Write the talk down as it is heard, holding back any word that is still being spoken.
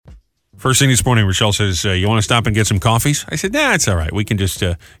First thing this morning, Rochelle says, you want to stop and get some coffees? I said, nah, it's all right. We can just,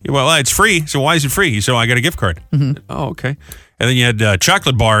 well, it's free. So why is it free? So I got a gift card. Mm-hmm. Oh, okay. And then you had a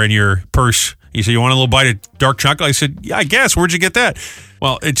chocolate bar in your purse. You said, you want a little bite of dark chocolate? I said, yeah, I guess. Where'd you get that?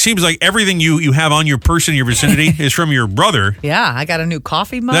 Well, it seems like everything you have on your purse in your vicinity is from your brother. Yeah, I got a new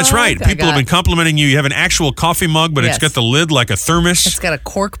coffee mug. That's right. People have been complimenting you. You have an actual coffee mug, but It's got the lid like a thermos. It's got a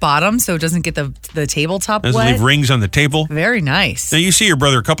cork bottom, so it doesn't get the tabletop wet. Doesn't leave rings on the table. Very nice. Now, you see your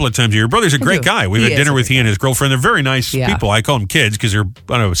brother a couple of times. Your brother's a great guy. We've had dinner with he and his girlfriend. They're very nice people. I call them kids because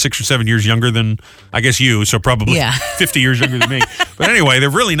they're, 6 or 7 years younger than, I guess, you, so probably 50 years younger than me. But anyway,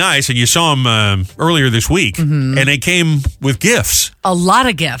 they're really nice, and you saw them earlier this week, and they came with gifts. A lot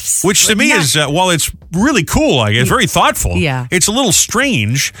of gifts. Which to me is, while it's really cool, I guess, very thoughtful, it's a little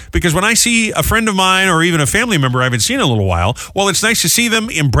strange because when I see a friend of mine or even a family member I haven't seen in a little while, well, it's nice to see them,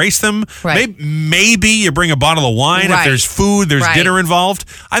 embrace them. Right. Maybe you bring a bottle of wine if there's food, there's dinner involved.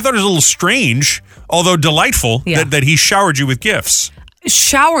 I thought it was a little strange, although delightful, that he showered you with gifts.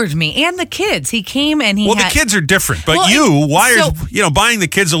 Showered me and the kids. He came and the kids are different, but buying the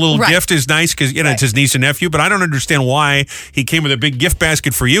kids a little gift is nice because it's his niece and nephew. But I don't understand why he came with a big gift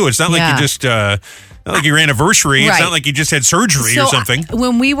basket for you. It's not like you just not like your anniversary. It's not like you just had surgery or something.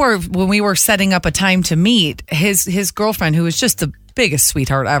 When we were setting up a time to meet, his girlfriend, who was just the biggest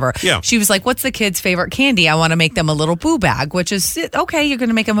sweetheart ever. Yeah. She was like, what's the kids' favorite candy? I want to make them a little boo bag, which is, okay, you're going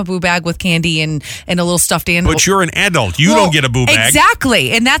to make them a boo bag with candy and a little stuffed animal. But you're an adult. You don't get a boo bag.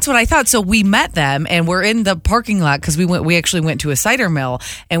 Exactly. And that's what I thought. So we met them and we're in the parking lot because we actually went to a cider mill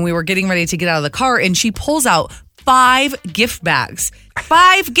and we were getting ready to get out of the car and she pulls out 5 gift bags.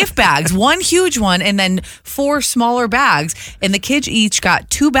 5 gift bags, 1 huge one, and then 4 smaller bags. And the kids each got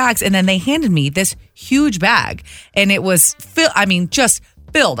 2 bags, and then they handed me this huge bag. And it was just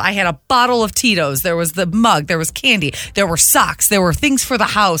filled. I had a bottle of Tito's. There was the mug. There was candy. There were socks. There were things for the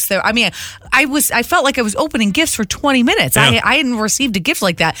house. I felt like I was opening gifts for 20 minutes. Yeah. I hadn't received a gift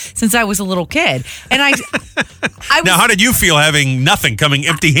like that since I was a little kid. And I now, how did you feel having nothing, coming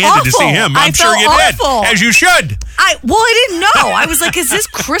empty-handed to see him? I'm sure you did, as you should. I didn't know. I was like, is this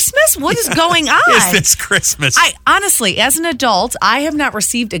Christmas? What is going on? Is this Christmas? Honestly, as an adult, I have not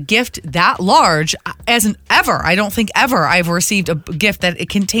received a gift that large ever. I don't think ever I've received a gift that it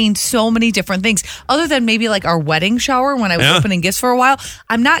contained so many different things, other than maybe like our wedding shower when I was opening gifts for a while.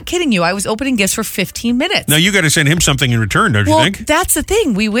 I'm not kidding you. I was opening gifts for 15 minutes. Now, you got to send him something in return, don't you think? Well, that's the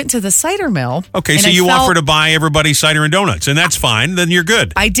thing. We went to the cider mill. Okay, so you offer to buy everybody cider and donuts, and that's fine. Then you're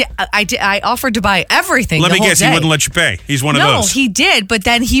good. I did. I offered to buy everything. Let me guess, he wouldn't let you pay. He's one of those. No, he did, but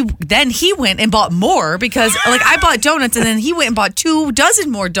then he went and bought more because I bought donuts, and then he went and bought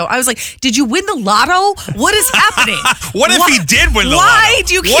 24 more donuts. I was like, did you win the lotto? What is happening? What if he did win the lotto? Why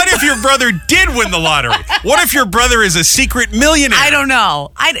do you keep... What if your brother did win the lottery? What if your brother is a secret millionaire? I don't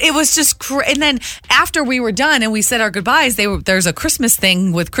know. It was just and then after we were done and we said our goodbyes, there's a Christmas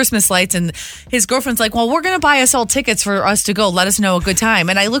thing with Christmas lights, and his girlfriend's like, well, we're going to buy us all tickets for us to go. Let us know a good time.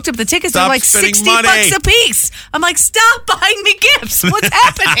 And I looked up the tickets. They're like $60 a piece. I'm like, stop buying me gifts. What's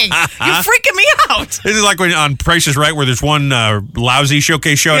happening? You're freaking me out. This is like when on Price is Right, where there's one lousy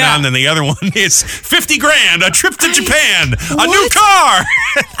showcase showdown, and the other one is $50,000, a trip to Japan, a new car.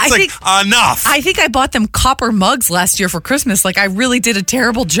 Enough. I think I bought them copper mugs last year for Christmas. Like, I really did a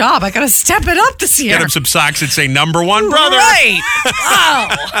terrible job. I got to step it up this year. Get him some socks that say number 1 brother. Right.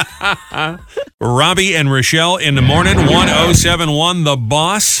 Wow. Robbie and Rochelle in the morning, 1071 The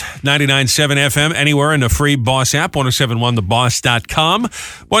Boss, 99.7 FM, anywhere in the free Boss app, 1071theboss.com.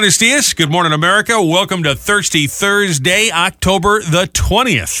 Buenos dias. Good morning, America. Welcome to Thirsty Thursday, October the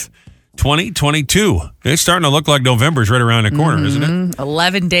 20th. 2022. It's starting to look like November's right around the corner, isn't it?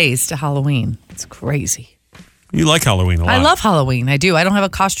 11 days to Halloween. It's crazy. You like Halloween a lot. I love Halloween. I do. I don't have a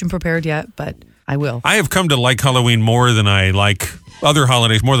costume prepared yet, but I will. I have come to like Halloween more than I like other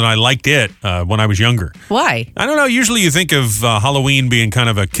holidays, more than I liked it when I was younger. Why? I don't know. Usually you think of Halloween being kind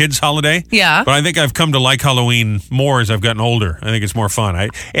of a kid's holiday. Yeah. But I think I've come to like Halloween more as I've gotten older. I think it's more fun.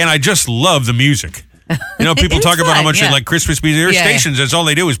 And I just love the music. You know, people talk about how much they like Christmas music. There are stations, that's all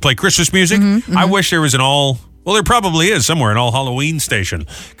they do is play Christmas music. Mm-hmm. I wish there was well, there probably is somewhere, an all Halloween station,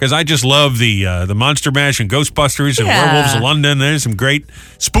 because I just love the Monster Mash and Ghostbusters and Werewolves of London. There's some great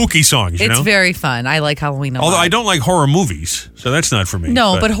spooky songs, you know? It's very fun. I like Halloween a lot. Although I don't like horror movies, so that's not for me.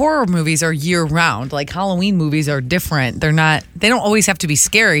 No, but horror movies are year-round. Like, Halloween movies are different. They don't always have to be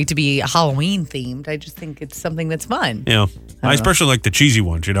scary to be Halloween-themed. I just think it's something that's fun. Yeah. I especially like the cheesy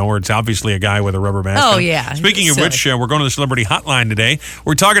ones, you know, where it's obviously a guy with a rubber mask on. Yeah. Speaking of which, we're going to the Celebrity Hotline today.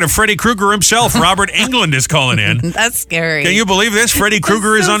 We're talking to Freddy Krueger himself. Robert Englund is calling calling in. That's scary. Can you believe this? Freddy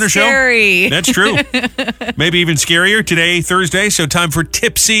Krueger is on the scary. show. That's true. Maybe even scarier. Today, Thursday, so time for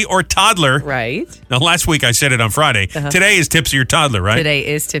Tipsy or Toddler. Right. Now, last week I said it on Friday. Today is Tipsy or Toddler, right? Today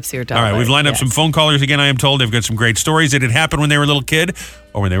is Tipsy or Toddler. All right, we've lined up some phone callers again, I am told. They've got some great stories that had happened when they were a little kid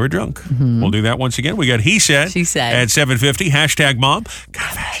or when they were drunk. We'll do that once again. We got He Said. She Said. At 7:50, hashtag mom.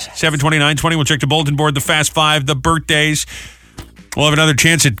 7:29:20, we'll check the bulletin board, the Fast Five, the birthdays. We'll have another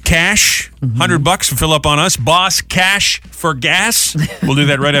chance at cash, $100 to fill up on us. Boss Cash for gas. We'll do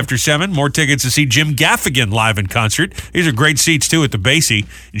that right after 7. More tickets to see Jim Gaffigan live in concert. These are great seats, too, at the Basie,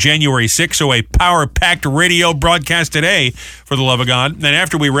 January 6th. So a power-packed radio broadcast today, for the love of God. And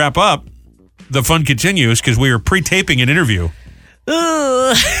after we wrap up, the fun continues because we are pre-taping an interview.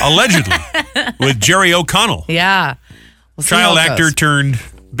 Allegedly. With Jerry O'Connell. Yeah. We'll child actor turned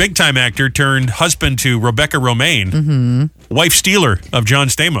big-time actor turned husband to Rebecca Romaine, wife stealer of John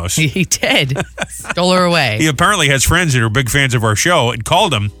Stamos. He did. Stole her away. He apparently has friends that are big fans of our show and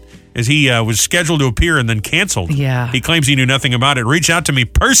called him as he was scheduled to appear and then canceled. Yeah. He claims he knew nothing about it. Reached out to me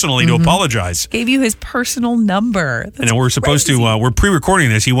personally to apologize. Gave you his personal number. That's and we're supposed to, we're pre-recording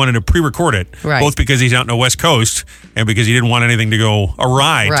this. He wanted to pre-record it, both because he's out in the West Coast and because he didn't want anything to go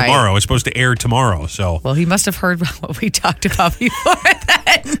awry tomorrow. It's supposed to air tomorrow. So, well, he must have heard what we talked about before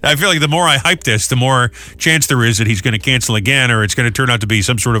then. I feel like the more I hype this, the more chance there is that he's going to cancel again or it's going to turn out to be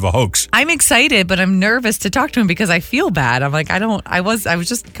some sort of a hoax. I'm excited, but I'm nervous to talk to him because I feel bad. I'm like, I was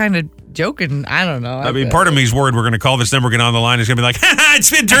just kind of joking. I don't know. I mean, part of me's worried we're going to call this number, get on the line. It's going to be like, it's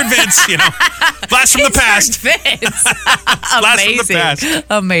Midterm Vince, blast from the past. Blast from the past.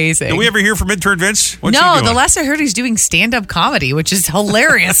 Amazing. Did we ever hear from Midterm Vince? What's no, he doing? The last I heard, he's doing stand-up comedy, which is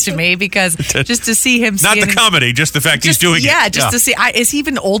hilarious to me because just to see him, not the comedy, just the fact he's doing it. Yeah, just to see. Is he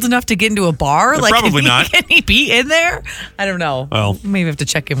even old enough to get into a bar? Probably not. Can he be in there? I don't know. Well, maybe have to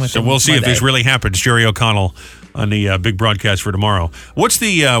check in with him. So we'll see if this really happens. Jerry O'Connell on the big broadcast for tomorrow. What's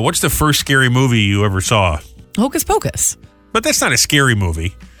the first scary movie you ever saw? Hocus Pocus. But that's not a scary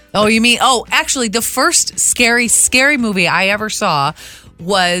movie. Oh, you mean? Oh, actually, the first scary movie I ever saw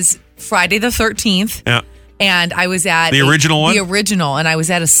was Friday the 13th. Yeah. And I was at the original one? The original. And I was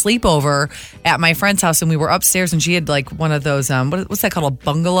at a sleepover at my friend's house, and we were upstairs, and she had like one of those, what's that called? A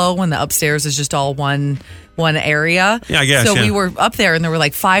bungalow, when the upstairs is just all one area. Yeah, I guess. So we were up there, and there were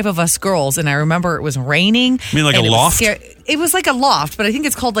like 5 of us girls, and I remember it was raining. You mean like a loft? It was like a loft, but I think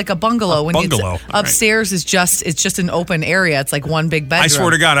it's called like a bungalow. Bungalow. Upstairs is just an open area. It's like one big bedroom. I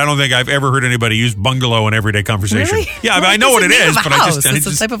swear to God, I don't think I've ever heard anybody use bungalow in everyday conversation. Really? Yeah, I know what it is, but it's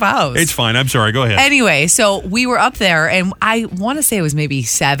a type of house. It's fine. I'm sorry. Go ahead. Anyway, so we were up there, and I want to say it was maybe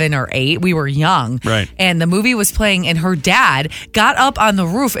 7 or 8. We were young. Right. And the movie was playing, and her dad got up on the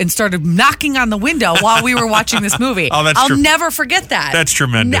roof and started knocking on the window while we were watching this movie. Oh, that's I'll never forget that. That's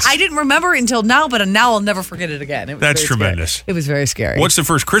tremendous. I didn't remember it until now, but now I'll never forget it again. It was that's tremendous. Scary. It was very scary. What's the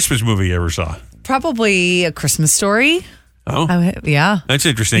first Christmas movie you ever saw? Probably A Christmas Story. Oh, yeah. That's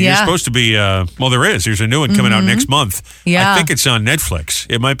interesting. Yeah. You're supposed to be, there's a new one coming out next month. Yeah. I think it's on Netflix.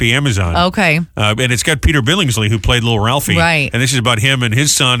 It might be Amazon. Okay. And it's got Peter Billingsley, who played Little Ralphie. Right. And this is about him and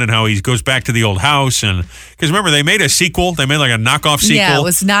his son and how he goes back to the old house. And because remember, they made a sequel. They made like a knockoff sequel. Yeah, it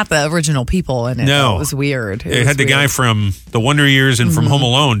was not the original people in it. No. It was weird. It had the guy from The Wonder Years and from Home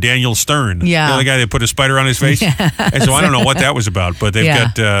Alone, Daniel Stern. Yeah. You know, the guy that put a spider on his face? Yeah. And so I don't know what that was about, but they've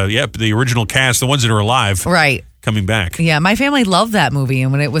got, the original cast, the ones that are alive. Right. Coming back. Yeah, my family loved that movie.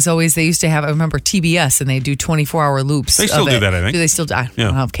 And when it was always, they used to have, I remember TBS, and they do 24-hour loops. They still do that, I think. Do they still do? I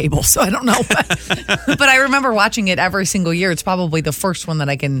don't have cable, so I don't know. But I remember watching it every single year. It's probably the first one that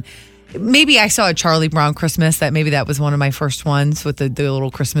I can... Maybe I saw a Charlie Brown Christmas. That was one of my first ones with the little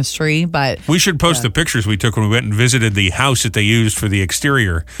Christmas tree. But we should post the pictures we took when we went and visited the house that they used for the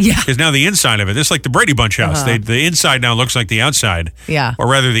exterior. Yeah, because now the inside of it, it's like the Brady Bunch house. The inside now looks like the outside. Yeah, or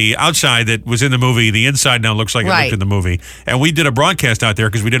rather, the outside that was in the movie, the inside now looks like it looked in the movie. And we did a broadcast out there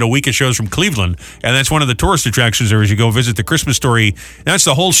because we did a week of shows from Cleveland, and that's one of the tourist attractions there. As you go visit the Christmas Story, that's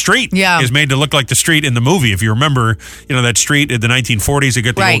the whole street. Is made to look like the street in the movie. If you remember, that street in the 1940s, they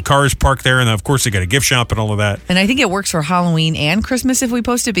got the old cars parked there, and of course they got a gift shop and all of that. And I think it works for Halloween and Christmas if we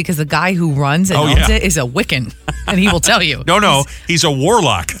post it, because the guy who runs and owns it is a Wiccan, and he will tell you. No, he's a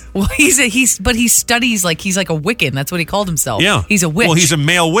warlock. Well, but he studies he's like a Wiccan. That's what he called himself. Yeah, he's a witch. Well, he's a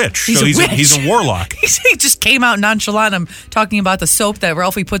male witch. He's a warlock. He just came out nonchalant. I'm talking about the soap that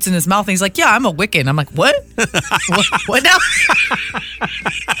Ralphie puts in his mouth, and he's like, "Yeah, I'm a Wiccan." I'm like, "What? what now?"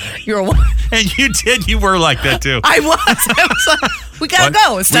 You're a what? And you were like that too. I was like, we gotta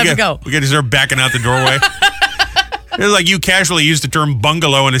go. It's time to go. We got to start backing out the doorway. It's like you casually used the term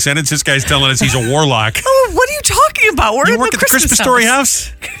bungalow in a sentence. This guy's telling us he's a warlock. Oh, what are you talking about? We're you in work the at the Christmas Story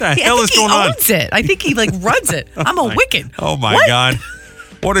house? What the hell is going on? He owns it. I think he runs it. I'm a Wiccan. Oh my God.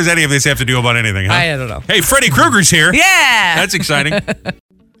 What does any of this have to do about anything, huh? I don't know. Hey, Freddy Krueger's here. Yeah. That's exciting.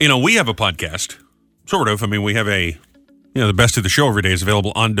 We have a podcast. Sort of. I mean, we have the best of the show every day is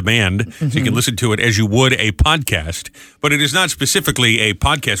available on demand, so you can listen to it as you would a podcast. But it is not specifically a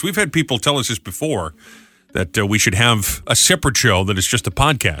podcast. We've had people tell us this before, that we should have a separate show that is just a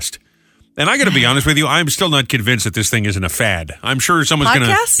podcast. And I got to be honest with you, I'm still not convinced that this thing isn't a fad. I'm sure someone's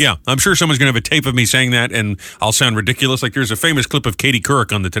going to, I'm sure someone's going to have a tape of me saying that, and I'll sound ridiculous. Like there's a famous clip of Katie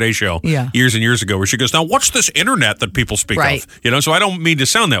Couric on the Today Show years and years ago, where she goes, "Now what's this internet that people speak of?" So I don't mean to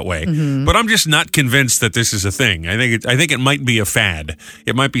sound that way, but I'm just not convinced that this is a thing. I think it might be a fad.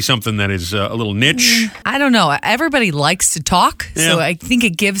 It might be something that is a little niche. I don't know. Everybody likes to talk, so I think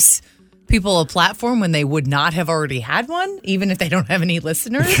it gives people a platform when they would not have already had one, even if they don't have any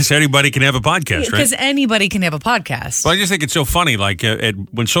listeners. Because anybody can have a podcast, right? Because anybody can have a podcast. Well, I just think it's so funny. Like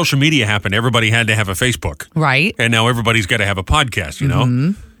when social media happened, everybody had to have a Facebook. Right. And now everybody's got to have a podcast, you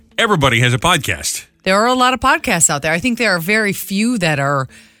know? Everybody has a podcast. There are a lot of podcasts out there. I think there are very few that are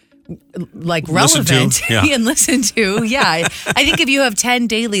relevant and listen to. Yeah. I think if you have 10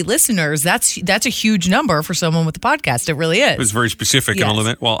 daily listeners, that's a huge number for someone with a podcast. It really is. It's very specific and all of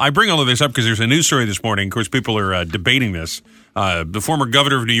that. Well, I bring all of this up because there's a news story this morning. Of course, people are debating this. The former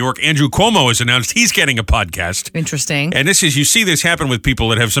governor of New York, Andrew Cuomo, has announced he's getting a podcast. Interesting. And you see this happen with people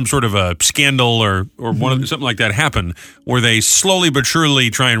that have some sort of a scandal or something like that happen, where they slowly but surely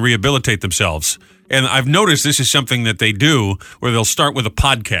try and rehabilitate themselves. And I've noticed this is something that they do, where they'll start with a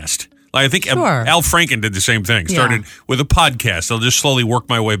podcast. I think Al Franken did the same thing. Started with a podcast. I'll just slowly work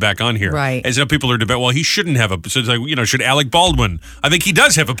my way back on here. Right. As people are debating, well, he shouldn't have a. So it's like, should Alec Baldwin? I think he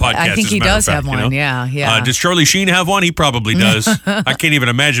does have a podcast. I think he does have one. Yeah. Does Charlie Sheen have one? He probably does. I can't even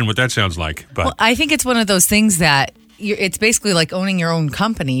imagine what that sounds like. But well, I think it's one of those things that it's basically like owning your own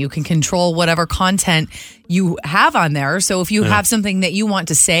company. You can control whatever content you have on there. So if you have something that you want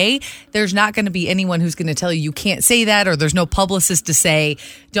to say, there's not going to be anyone who's going to tell you can't say that, or there's no publicist to say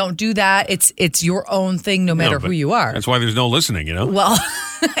don't do that. It's your own thing, no matter who you are. That's why there's no listening, Well,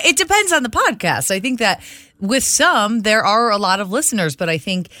 it depends on the podcast. I think that with some, there are a lot of listeners, but I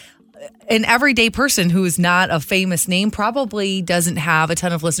think an everyday person who is not a famous name probably doesn't have a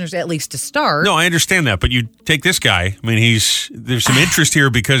ton of listeners, at least to start. No, I understand that. But you take this guy. I mean, there's some interest here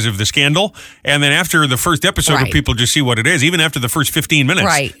because of the scandal. And then after the first episode where people just see what it is, even after the first 15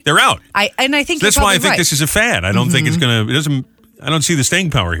 minutes, they're out. I think that's why I think this is a fad. I don't think it's going to, I don't see the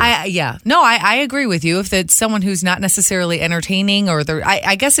staying power here. I agree with you. If it's someone who's not necessarily entertaining, or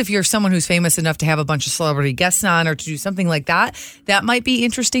I guess if you're someone who's famous enough to have a bunch of celebrity guests on or to do something like that, that might be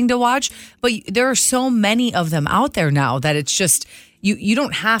interesting to watch. But there are so many of them out there now that it's just you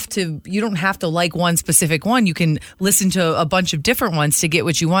don't have to like one specific one. You can listen to a bunch of different ones to get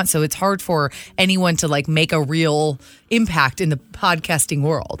what you want. So it's hard for anyone to make a real impact in the podcasting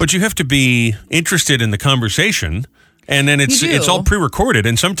world. But you have to be interested in the conversation. And then it's all pre-recorded,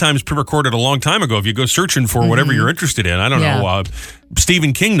 and sometimes pre-recorded a long time ago. If you go searching for whatever you're interested in, I don't know,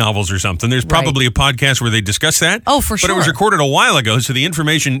 Stephen King novels or something, there's probably a podcast where they discuss that. Oh, for sure. But it was recorded a while ago, so the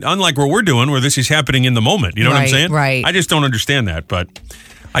information, unlike what we're doing, where this is happening in the moment. You know what I'm saying? Right. I just don't understand that, but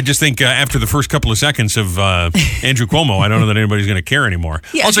I just think after the first couple of seconds of Andrew Cuomo, I don't know that anybody's going to care anymore.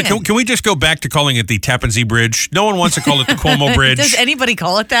 Yeah, also, can we just go back to calling it the Tappan Zee Bridge? No one wants to call it the Cuomo Bridge. Does anybody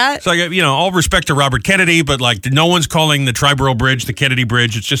call it that? So, all respect to Robert Kennedy, but no one's calling the Triborough Bridge the Kennedy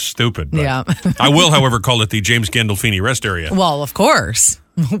Bridge. It's just stupid. Yeah. I will, however, call it the James Gandolfini Rest Area. Well, of course.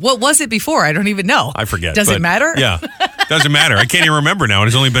 What was it before? I don't even know. I forget. Does it matter? Yeah. Doesn't matter. I can't even remember now.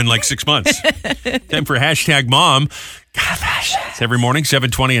 It's only been 6 months. Time for #Mom. It's every morning,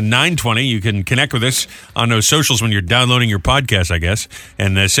 7:20 and 9:20. You can connect with us on those socials when you're downloading your podcast, I guess.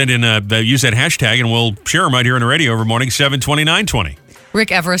 And send in, use that hashtag, and we'll share them right here on the radio every morning, 7:20, 9:20.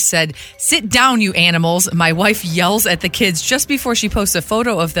 Rick Everest said, "Sit down, you animals." My wife yells at the kids just before she posts a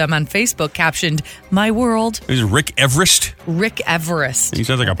photo of them on Facebook, captioned, "My world." Is it Rick Everest? Rick Everest. He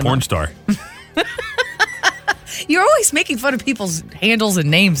sounds like a porn star. You're always making fun of people's handles and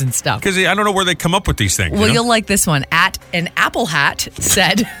names and stuff. Because I don't know where they come up with these things. Well, you'll like this one. At an Apple Hat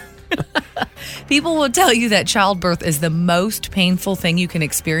said, "People will tell you that childbirth is the most painful thing you can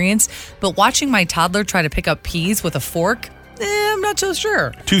experience, but watching my toddler try to pick up peas with a fork I'm not so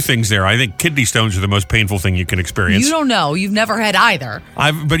sure. Two things there. I think kidney stones are the most painful thing you can experience. You don't know. You've never had either.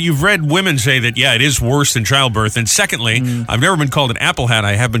 But you've read women say that, yeah, it is worse than childbirth. And secondly, I've never been called an apple hat.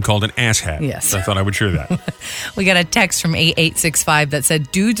 I have been called an ass hat. Yes. So I thought I would share that. We got a text from 8865 that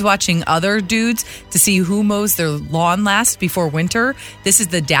said, dudes watching other dudes to see who mows their lawn last before winter. This is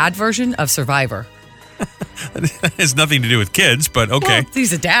the dad version of Survivor. It has nothing to do with kids, but okay. Well,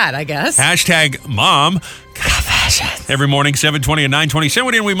 he's a dad, I guess. Hashtag mom. Confessions. Every morning, 7:20 and 9:20. Send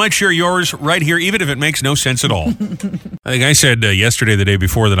it in. We might share yours right here, even if it makes no sense at all. I think I said yesterday, the day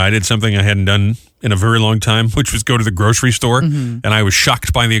before, that I did something I hadn't done in a very long time, which was go to the grocery store, and I was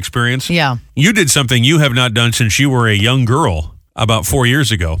shocked by the experience. Yeah. You did something you have not done since you were a young girl about 4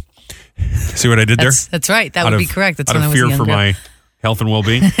 years ago. See what I did there? That's right. That would be correct. That's out when of I was fear younger. for my health and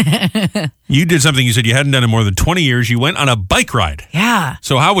well-being. You did something you said you hadn't done in more than 20 years. You went on a bike ride. Yeah.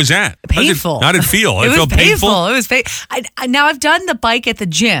 So how was that? Painful. How did it feel? It was felt painful. It was painful. Now I've done the bike at the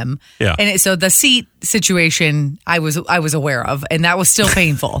gym. Yeah. And so the seat situation I was aware of, and that was still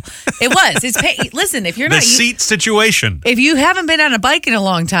painful. It was. It's listen, if you're the not seat situation. If you haven't been on a bike in a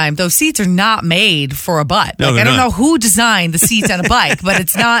long time, those seats are not made for a butt. No, I don't not. know who designed the seats on a bike, but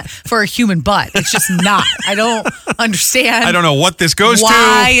it's not for a human butt. It's just not. I don't understand. I don't know what this goes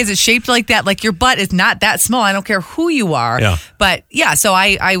Why to. is it shaped like that? Like your butt is not that small. I don't care who you are. Yeah. But yeah, so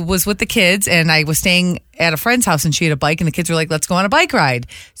I was with the kids and I was staying at a friend's house and she had a bike and the kids were like, let's go on a bike ride.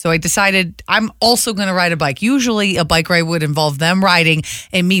 So I decided I'm also going to ride a bike. Usually a bike ride would involve them riding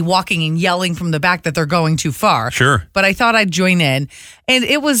and me walking and yelling from the back that they're going too far. Sure. But I thought I'd join in. And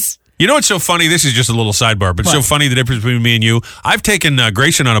it was... You know what's so funny? This is just a little sidebar, but it's so funny the difference between me and you. I've taken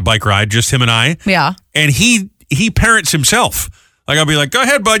Grayson on a bike ride, just him and I. Yeah. And he parents himself. Like, I'll be like, go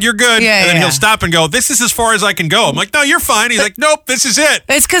ahead, bud, you're good. Yeah, and then yeah. he'll stop and go, this is as far as I can go. I'm like, no, you're fine. He's like, nope, this is it.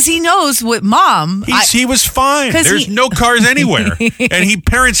 It's because he knows what mom... He was fine. 'Cause There's no cars anywhere. And he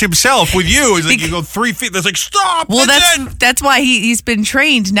parents himself with you. He's like, you go 3 feet. That's like, stop. Well, it. that's why he's been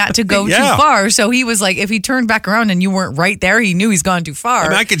trained not to go Yeah. too far. So he was like, if he turned back around and you weren't right there, he knew he's gone too far. I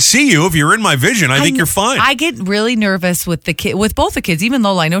mean, I could see you. If you're in my vision, I think you're fine. I get really nervous with with both the kids, even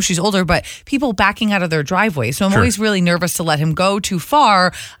though I know she's older, but people backing out of their driveway. So I'm Sure. always really nervous to let him go too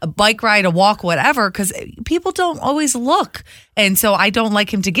far, a bike ride, a walk, whatever, because people don't always look. And so I don't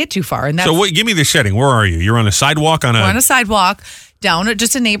like him to get too far. And that's So give me the setting. Where are you? You're on a sidewalk on we're on a sidewalk down at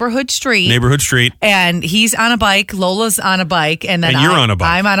just a neighborhood street. neighborhood street. And he's on a bike. Lola's on a bike, and then And you're on a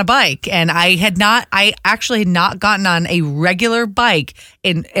bike. I'm on a bike, and I actually had not gotten on a regular bike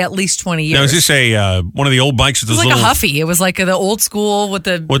in at least 20 years. Now, is this one of the old bikes with It was those like little a Huffy. It was like the old school with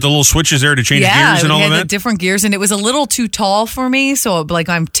the little switches there to change yeah, gears and it all had of the that? different gears, and it was a little too tall for me. So like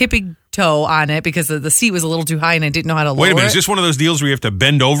I'm tipping toe on it because the seat was a little too high, and I didn't know how to lower Wait a minute. it. Is this one of those deals where you have to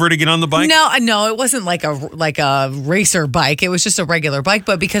bend over to get on the bike? No, it wasn't like a racer bike. It was just a regular bike,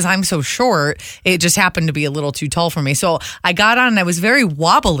 but because I'm so short, it just happened to be a little too tall for me. So I got on and I was very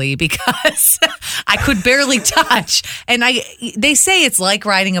wobbly because I could barely touch. And they say it's like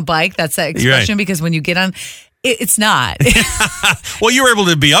riding a bike. That's that expression because when you get on, it's not. Well, you were able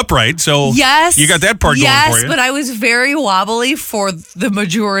to be upright, so Yes. you got that part going for you. Yes, but I was very wobbly for the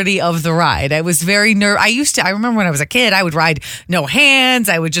majority of the ride. I was very nervous. I remember when I was a kid, I would ride no hands.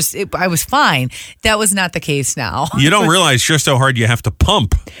 I would I was fine. That was not the case now. You don't realize just how hard you have to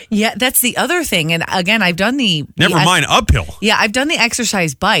pump. Yeah, that's the other thing. And again, I've done Never mind uphill. Yeah, I've done the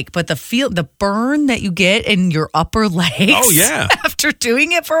exercise bike, but the burn that you get in your upper legs. Oh, yeah. After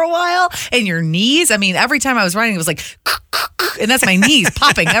doing it for a while, and your knees. I mean, every time I was riding, it was like, and that's my knees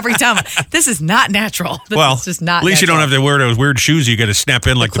popping every time. This is not natural. This is just not. At least natural. you don't have to wear those weird shoes you got to snap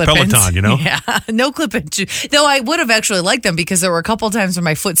in like the Clip-ins. Peloton, you know? Yeah, no clip-in. Though I would have actually liked them because there were a couple of times where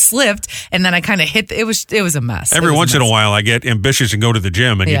my foot slipped and then I kind of hit. It was a mess. Every once in a while, I get ambitious and go to the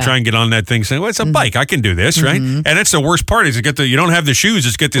gym, and you try and get on that thing saying, well, it's a bike. I can do this, right? And that's the worst part is you don't have the shoes.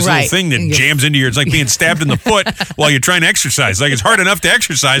 It's get this little thing that jams into it's like being stabbed in the foot while you're trying to exercise. Like it's hard enough to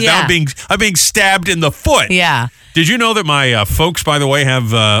exercise. Now I'm being stabbed in the foot. Yeah. Did you know that my folks, by the way,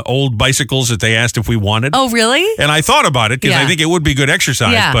 have old bicycles that they asked if we wanted? Oh, really? And I thought about it because I think it would be good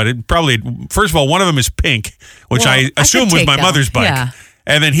exercise. Yeah. But it probably, first of all, one of them is pink, which I assume was my mother's bike. Yeah.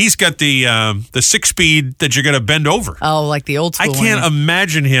 And then he's got the 6-speed that you're going to bend over. Oh, like the old school I can't one.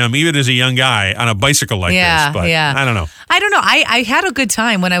 imagine him, even as a young guy, on a bicycle like this. But I don't know. I don't know. I had a good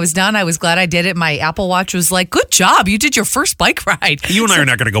time. When I was done, I was glad I did it. My Apple Watch was like, good job. You did your first bike ride. You and I are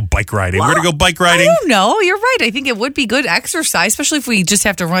not going to go bike riding. We're going to go bike riding. I don't know. You're right. I think it would be good exercise, especially if we just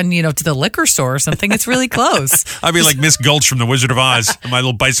have to run, to the liquor store or something. It's really close. I'd be like Miss Gulch from The Wizard of Oz, my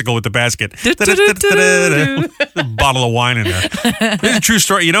little bicycle with the basket. A bottle of wine in there. It's a true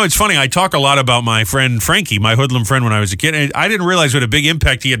story. It's funny. I talk a lot about my friend Frankie, my hoodlum friend when I was a kid. And I didn't realize what a big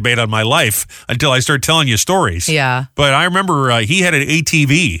impact he had made on my life until I started telling you stories. Yeah. But I remember he had an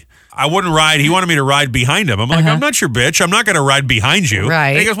ATV. I wouldn't ride. He wanted me to ride behind him. I'm like, I'm not your bitch. I'm not going to ride behind you. Right.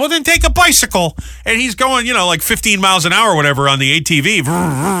 And he goes, well, then take a bicycle. And he's going, like 15 miles an hour or whatever on the ATV.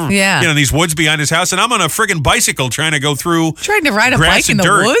 Yeah. In these woods behind his house. And I'm on a friggin' bicycle trying to go through Trying to ride a bike in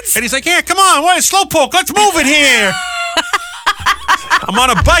the woods? And he's like, yeah, come on. What? Slowpoke. Let's move it here. I'm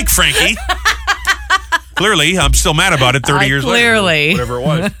on a bike, Frankie. Clearly, I'm still mad about it 30 years later. Whatever it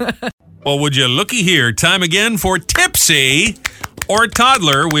was. Well, would you looky here? Time again for Tipsy or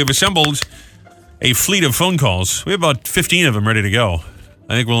Toddler. We have assembled a fleet of phone calls. We have about 15 of them ready to go.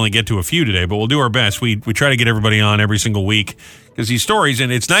 I think we'll only get to a few today, but we'll do our best. We try to get everybody on every single week because these stories,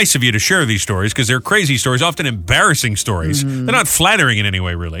 and it's nice of you to share these stories because they're crazy stories, often embarrassing stories. They're not flattering in any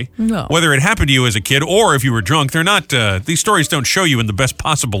way, really. No. Whether it happened to you as a kid or if you were drunk, they're not. These stories don't show you in the best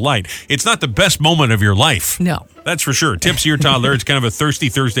possible light. It's not the best moment of your life. No. That's for sure. Tipsy or Toddler. It's kind of a Thirsty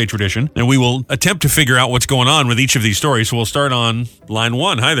Thursday tradition, and we will attempt to figure out what's going on with each of these stories. So we'll start on line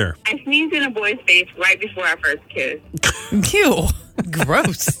 1. Hi there. I sneezed in a boy's face right before our first kiss. Ew.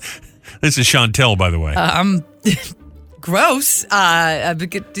 Gross. This is Chantel, by the way. Gross.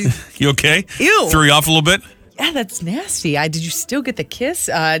 You okay? Ew. Threw you off a little bit? Yeah, that's nasty. Did you still get the kiss?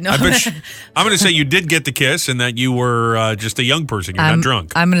 No. I'm going to say you did get the kiss and that you were just a young person. You're not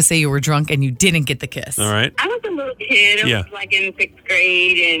drunk. I'm going to say you were drunk and you didn't get the kiss. All right. I was a little kid. I was like in 6th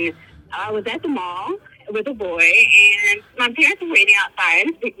grade, and I was at the mall with a boy, and my parents were waiting outside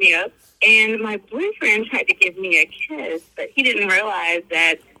to pick me up, and my boyfriend tried to give me a kiss, but he didn't realize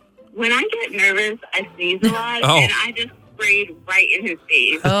that when I get nervous, I sneeze a lot, and I just sprayed right in his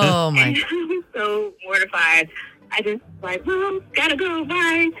face. Oh, my. And I was so mortified. I just like, Mom, gotta go,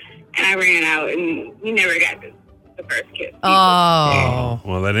 bye. And I ran out, and we never got the first kiss. Oh.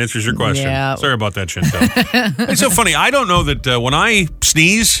 Well, that answers your question. Yeah. Sorry about that, Chantel. It's so funny. I don't know that when I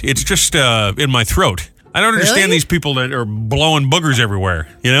sneeze, it's just in my throat. I don't understand these people that are blowing boogers everywhere,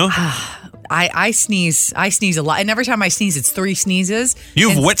 I sneeze a lot, and every time I sneeze, it's 3 sneezes.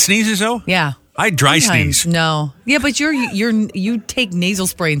 You have wet sneezes, though? Yeah. I dry sneeze. No. Yeah, but you take nasal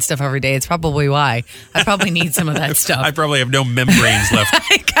spray and stuff every day. It's probably why. I probably need some of that stuff. I probably have no membranes left.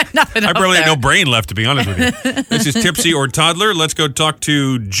 I got nothing. I probably have no brain left, to be honest with you. This is Tipsy or Toddler. Let's go talk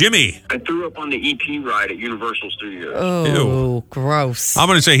to Jimmy. I threw up on the E.T. ride at Universal Studios. Oh, Ew. Gross. I'm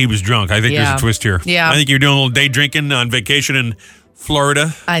going to say he was drunk. I think there's a twist here. Yeah. I think you're doing a little day drinking on vacation in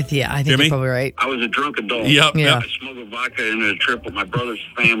Florida. I think Jimmy? you're probably right. I was a drunk adult. Yep. Yeah. I smuggled vodka into a trip with my brother's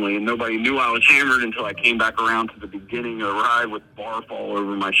family, and nobody knew I was hammered until I came back around to the beginning of the ride with barf all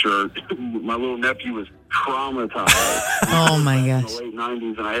over my shirt. My little nephew was traumatized. Oh, my In gosh. the late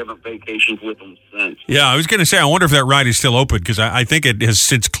 90s, and I haven't vacationed with him since. Yeah, I was going to say, I wonder if that ride is still open because I think it has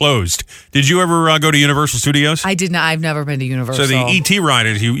since closed. Did you ever go to Universal Studios? I did not. I've never been to Universal. So the E.T. ride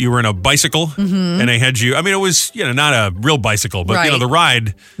is you were in a bicycle and they had you. I mean, it was not a real bicycle, but Right. the ride.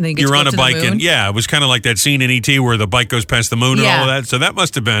 And then you get You to were go on a to the bike, moon? and it was kind of like that scene in E.T. where the bike goes past the moon and all of that. So that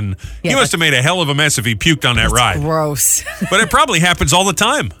must have been. Yeah, he must have made a hell of a mess if he puked on that ride. Gross. But it probably happens all the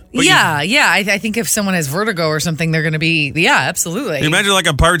time. But I think if someone has vertigo or something, they're going to be. Yeah, absolutely. You imagine like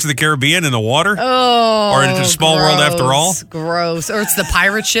on Pirates of the Caribbean in the water? Oh, Or it's a small world after all? Gross. Or it's the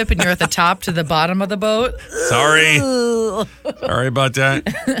pirate ship and you're at the top to the bottom of the boat. Sorry. Sorry about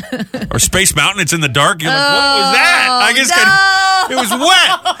that. Or Space Mountain, it's in the dark. You're like, what was that? I guess it was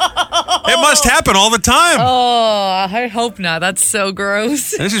wet. It must happen all the time. Oh, I hope not. That's so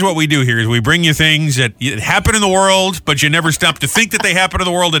gross. This is what we do here is we bring you things that happen in the world, but you never stop to think that they happen in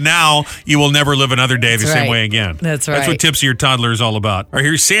the world, and now you will never live another day the same way again. That's right. That's what Tipsy or Toddler is all about. All right,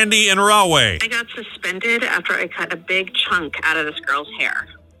 here's Sandy and Rahway. I got suspended after I cut a big chunk out of this girl's hair.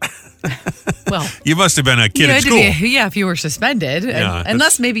 Well, You must have been a kid you at had to school. be, if you were suspended. Yeah,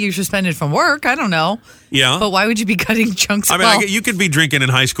 Unless maybe you're suspended from work. I don't know. Yeah. But why would you be cutting chunks? I mean, you could be drinking in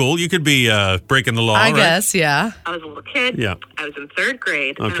high school. You could be breaking the law, I right? guess, yeah. I was a little kid. Yeah. I was in 3rd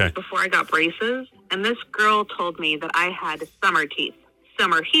grade. And Okay. it was before I got braces. And this girl told me that I had summer teeth.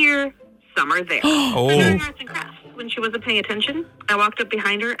 Some are here, some are there. Oh. During arts and crafts, when she wasn't paying attention, I walked up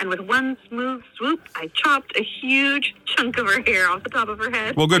behind her, and with one smooth swoop, I chopped a huge chunk of her hair off the top of her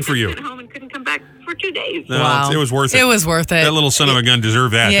head. Well, good for I you. went home and couldn't come back for for 2 days. No, Wow. it was worth it. It was worth it. That little son of a gun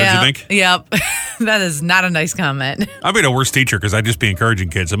deserved that, don't you think? Yep. That is not a nice comment. I'd be the worst teacher because I'd just be encouraging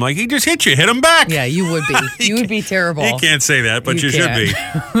kids. I'm like, he just hit you. Hit him back. Yeah, you would be. You would be terrible. You can't say that, but you should be.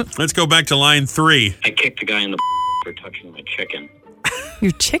 Let's go back to line 3. I kicked a guy in the for touching my chicken.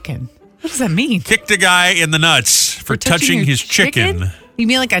 Your chicken? What does that mean? Kicked a guy in the nuts for touching your his chicken. You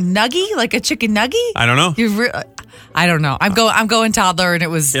mean like a nuggie? Like a chicken nuggie? I don't know. I don't know. I'm going toddler, and it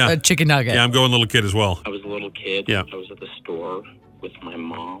was a chicken nugget. Yeah, I'm going little kid as well. I was a little kid. Yeah. I was at the store with my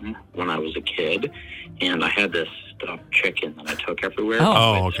mom when I was a kid, and I had this stuffed chicken that I took everywhere.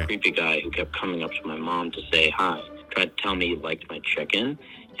 Oh, This okay. creepy guy who kept coming up to my mom to say hi, tried to tell me he liked my chicken,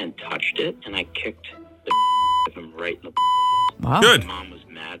 and touched it, and I kicked the of him right in the. Wow. Good. My mom was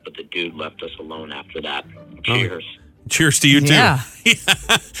mad, but the dude left us alone after that. Cheers. Cheers to you, too. Yeah.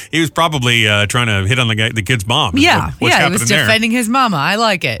 He was probably trying to hit on the kid's mom. Yeah. What's He happening was there? defending his mama. I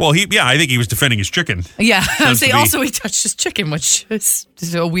like it. Well, I think he was defending his chicken. Yeah. I'm to saying be- also he touched his chicken, which is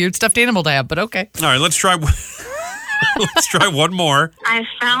a weird stuffed animal to have, but okay. All right, let's try. Let's try one more. I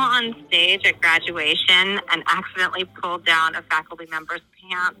fell on stage at graduation and accidentally pulled down a faculty member's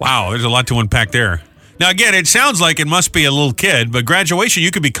pants. Wow, there's a lot to unpack there. Now, again, it sounds like it must be a little kid, but graduation, you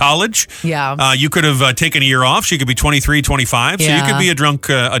could be college. Yeah. You could have taken a year off. So you could be 23, 25. So you Yeah. could be a drunk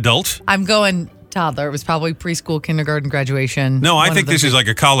adult. I'm going toddler. It was probably preschool, kindergarten, graduation. No, I One think of this the is like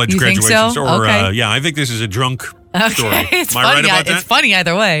a college You think graduation. so? Or, Okay. yeah, I think this is a drunk story. Okay. It's Am I funny. right about that? It's funny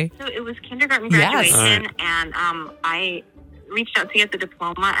either way. So it was kindergarten Yes. graduation, and I reached out to get the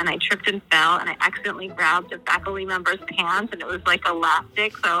diploma, and I tripped and fell, and I accidentally grabbed a faculty member's pants, and it was like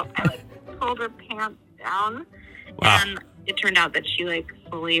elastic, so I pulled her pants down, Wow. and it turned out that she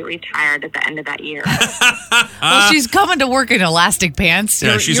fully retired at the end of that year. Well, she's coming to work in elastic pants.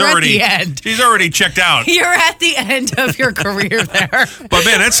 Yeah, You're at the end. She's already checked out. You're at the end of your career there. But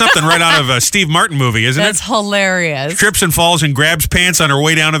man, that's something right out of a Steve Martin movie, isn't That's it? hilarious. Trips and falls and grabs pants on her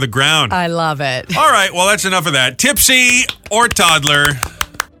way down to the ground. I love it. All right, well, that's enough of that. Tipsy or toddler.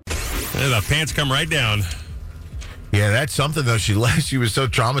 The pants come right down. Yeah, that's something, though. She was so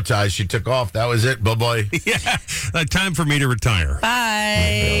traumatized, she took off. That was it. Bye-bye. Yeah, time for me to retire.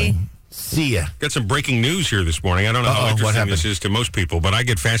 Bye. See ya. Got some breaking news here this morning. I don't know how What interesting happened? this is to most people, but I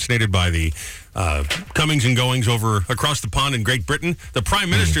get fascinated by the comings and goings over across the pond in Great Britain. The Prime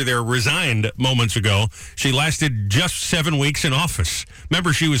Minister there resigned moments ago. She lasted just 7 weeks in office.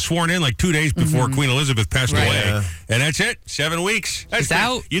 Remember, she was sworn in like 2 days before Queen Elizabeth passed away. Yeah. And that's it. 7 weeks. That's She's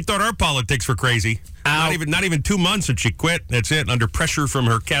out. You thought our politics were crazy. Not even 2 months and she quit. That's it. Under pressure from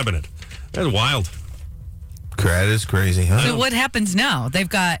her cabinet. That's wild. That is crazy, huh? So what happens now? They've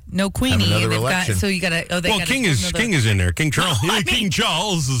got no queenie. Have another They've election. got so you got to. Oh, they Well, gotta King do is another- King is in there. King Charles. I mean- King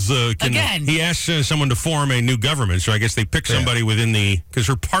Charles is Again. He asked someone to form a new government. So I guess they pick somebody within because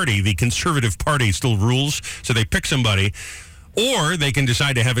her party, the Conservative Party, still rules. So they pick somebody, or they can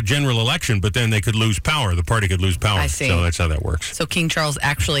decide to have a general election, but then they could lose power. The party could lose power. I see. So that's how that works. So King Charles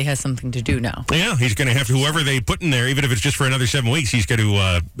actually has something to do now. Yeah, he's going to have to, whoever they put in there, even if it's just for another 7 weeks, he's going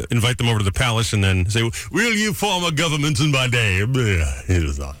to invite them over to the palace and then say, will you form a government in my day?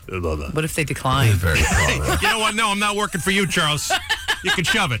 What if they decline? Very proud. You know what? No, I'm not working for you, Charles. You can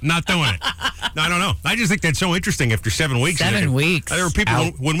shove it. Not doing it. No, I don't know. I just think that's so interesting after 7 weeks. 7 weeks. There were people,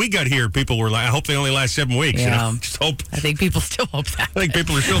 Out. when we got here, people were like, I hope they only last 7 weeks. You Yeah. know? Just hope. I think people still hope that. I think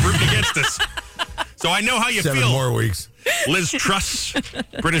people are still rooting against us. So I know how you 7 feel. more weeks. Liz Truss,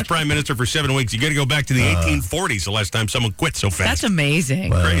 British Prime Minister for 7 weeks. You got to go back to the 1840s, the last time someone quit so fast. That's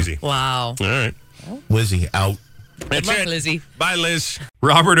amazing. Crazy. Wow. All right. Lizzie, out. That's luck, it. Lizzie. Bye, Liz.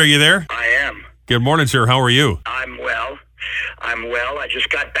 Robert, are you there? I am. Good morning, sir. How are you? I'm well. I just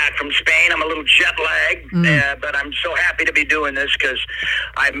got back from Spain. I'm a little jet lagged, but I'm so happy to be doing this because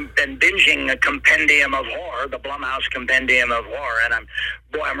I've been binging a compendium of horror, the Blumhouse compendium of horror, and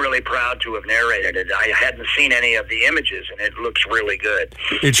I'm really proud to have narrated it. I hadn't seen any of the images, and it looks really good.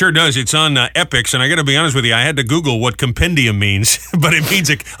 It sure does. It's on Epix, and I got to be honest with you, I had to Google what compendium means, but it means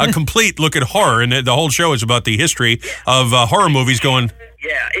a complete look at horror, and the whole show is about the history of horror movies going.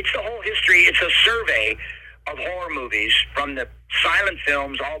 Yeah, it's the whole history. It's a survey of horror movies from the silent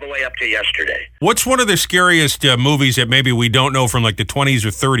films all the way up to yesterday. What's one of the scariest movies that maybe we don't know from like the 20s or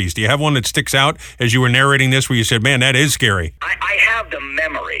 30s? Do you have one that sticks out as you were narrating this where you said, man, that is scary? I have the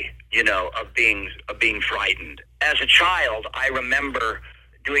memory, of being frightened. As a child, I remember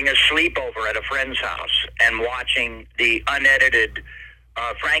doing a sleepover at a friend's house and watching the unedited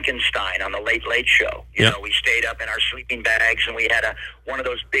Frankenstein on the Late Late Show. You know, we stayed up in our sleeping bags and we had one of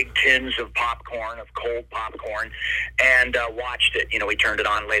those big tins of popcorn, of cold popcorn, and watched it. We turned it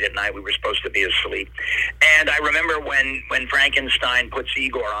on late at night. We were supposed to be asleep. And I remember when Frankenstein puts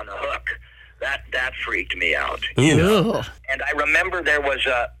Igor on the hook, That freaked me out. Ew. And I remember there was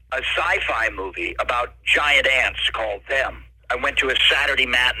a sci-fi movie about giant ants called Them. I went to a Saturday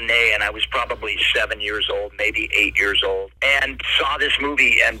matinee, and I was probably 7 years old, maybe 8 years old, and saw this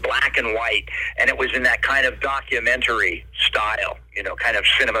movie in black and white, and it was in that kind of documentary style, kind of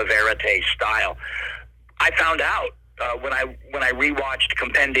cinema verite style. I found out when I rewatched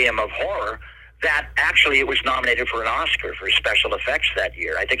Compendium of Horror that actually it was nominated for an Oscar for special effects that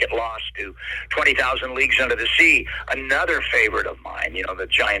year. I think it lost to 20,000 Leagues Under the Sea, another favorite of mine, the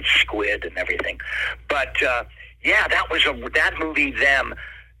giant squid and everything. But yeah, that movie, Them.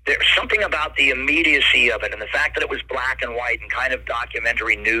 There's something about the immediacy of it and the fact that it was black and white and kind of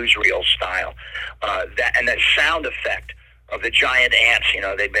documentary newsreel style, and that sound effect of the giant ants.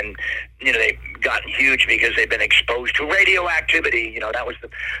 They've been, they've gotten huge because they've been exposed to radioactivity. That was the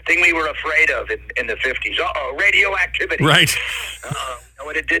thing we were afraid of in the 50s. Radioactivity. Right.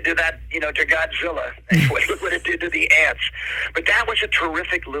 What it did to that, to Godzilla, what it did to the ants. But that was a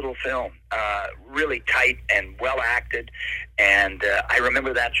terrific little film, really tight and well acted, and I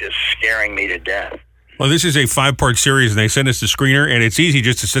remember that just scaring me to death. Well, this is a 5-part series, and they sent us the screener, and it's easy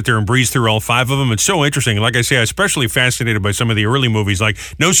just to sit there and breeze through all 5 of them. It's so interesting. Like I say, I'm especially fascinated by some of the early movies, like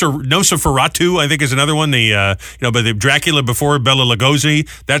Nosferatu, I think is another one. By the Dracula before Bela Lugosi.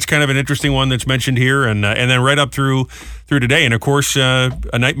 That's kind of an interesting one that's mentioned here, and then right up through today, and of course, A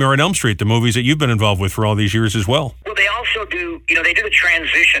Nightmare on Elm Street, the movies that you've been involved with for all these years as well. Well, they also do, they do the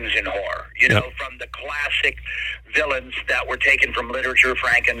transitions in horror, from the classic villains that were taken from literature,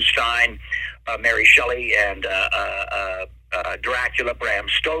 Frankenstein, Mary Shelley, and Dracula, Bram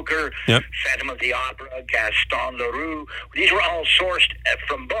Stoker, Phantom of the Opera, Gaston Leroux. These were all sourced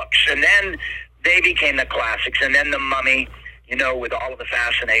from books, and then they became the classics, and then The Mummy, with all of the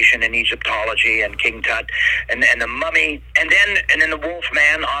fascination in Egyptology and King Tut, and The Mummy, and then The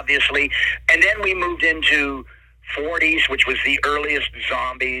Wolfman, obviously, and then we moved into 40s, which was the earliest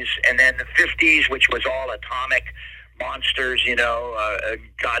zombies, and then the 50s, which was all atomic monsters,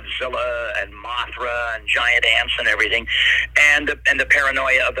 Godzilla and Mothra and giant ants and everything, and the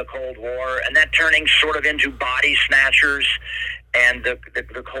paranoia of the Cold War, and that turning sort of into Body Snatchers and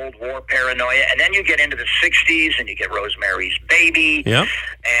the Cold War paranoia, and then you get into the 60s and you get Rosemary's Baby,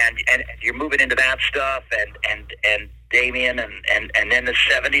 and you're moving into that stuff, and Damien, and then the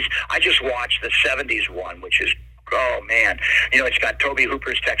 70s. I just watched the 70s one, which is, oh man, it's got Tobe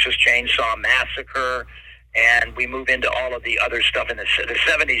Hooper's Texas Chainsaw Massacre. And we move into all of the other stuff in the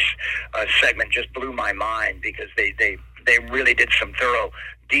 70s segment. Just blew my mind because they really did some thorough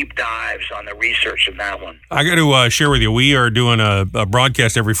deep dives on the research of that one. I got to share with you, we are doing a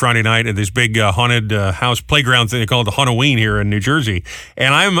broadcast every Friday night at this big haunted house playground thing they call it the Halloween here in New Jersey,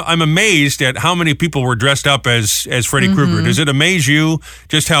 and I'm amazed at how many people were dressed up as Freddy Krueger. Does it amaze you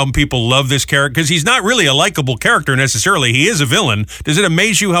just how people love this character? Because he's not really a likable character necessarily. He is a villain. Does it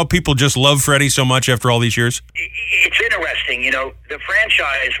amaze you how people just love Freddy so much after all these years? It's interesting. The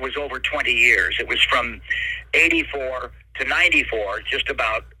franchise was over 20 years. It was from 84 to 94, just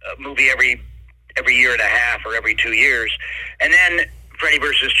about a movie every year and a half or every 2 years. And then Freddy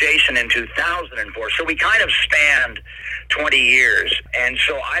vs. Jason in 2004. So we kind of spanned 20 years. And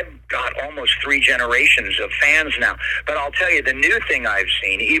so I've got almost 3 generations of fans now. But I'll tell you, the new thing I've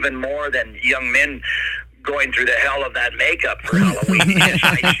seen, even more than young men going through the hell of that makeup for Halloween, is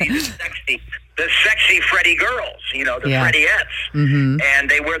I see the sexy Freddy girls, the Freddiettes. And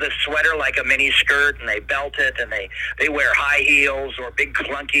they wear the sweater like a mini skirt, and they belt it, and they wear high heels or big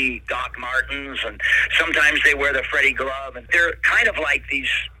clunky Doc Martens, and sometimes they wear the Freddy glove, and they're kind of like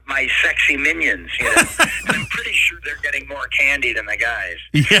my sexy minions, I'm pretty sure they're getting more candy than the guys.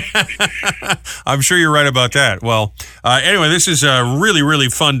 Yeah, I'm sure you're right about that. Well, anyway, this is a really, really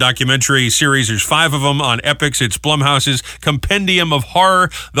fun documentary series. There's 5 of them on Epix. It's Blumhouse's Compendium of Horror.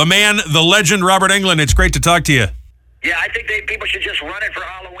 The man, the legend, Robert Englund. It's great to talk to you. Yeah, I think people should just run it for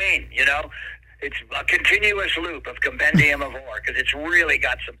Halloween, It's a continuous loop of Compendium of Horror because it's really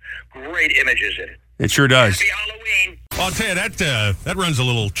got some great images in it. It sure does. Happy Halloween. Well, I'll tell you, that runs a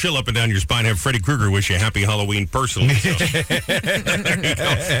little chill up and down your spine. Have Freddy Krueger wish you a happy Halloween personally. So. He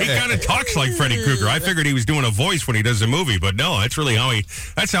kind of talks like Freddy Krueger. I figured he was doing a voice when he does the movie, but no, that's really how he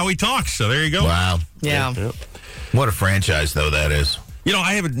talks. So there you go. Wow. Yeah. What a franchise, though, that is.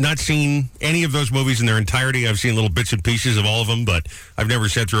 I have not seen any of those movies in their entirety. I've seen little bits and pieces of all of them, but I've never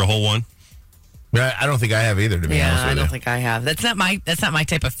sat through a whole one. I don't think I have either, to be honest with you. I don't think I have. That's not my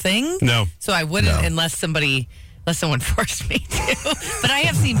type of thing. No. So I wouldn't unless someone forced me to. But I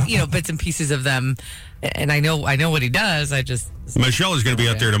have seen, bits and pieces of them. And I know what he does. Michelle is going to be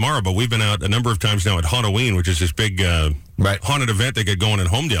out there tomorrow, but we've been out a number of times now at Halloween, which is this big haunted event they get going in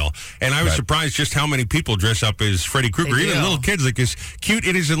Homedale. And I was surprised just how many people dress up as Freddy Krueger. Even little kids, like this cute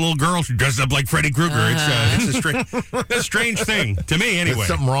innocent little girl dressed up like Freddy Krueger. It's a strange thing to me, anyway. There's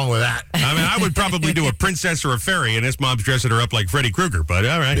something wrong with that. I mean, I would probably do a princess or a fairy, and this mom's dressing her up like Freddy Krueger. But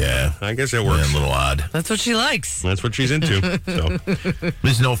all right, yeah, I guess it works. Yeah, a little odd. That's what she likes. That's what she's into. So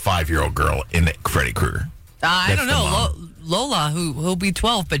there's no 5-year-old girl in Freddy Krueger. I don't know. Lola, who'll be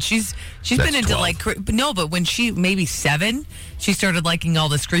 12, but she's been into 12. But when she maybe 7, she started liking all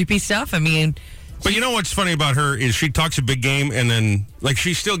this creepy stuff. I mean, but you know what's funny about her is she talks a big game, and then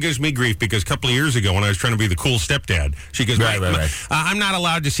she still gives me grief because a couple of years ago when I was trying to be the cool stepdad, she goes, right. I'm not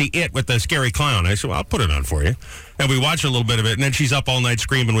allowed to see It with the scary clown. I said, well, I'll put it on for you. And we watch a little bit of it, and then she's up all night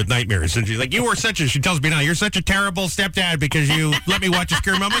screaming with nightmares. And she's like, she tells me now, you're such a terrible stepdad because you let me watch a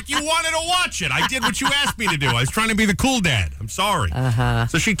scary movie. I'm like, you wanted to watch it. I did what you asked me to do. I was trying to be the cool dad. I'm sorry.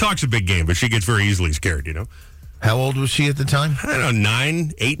 So she talks a big game, but she gets very easily scared, How old was she at the time? I don't know,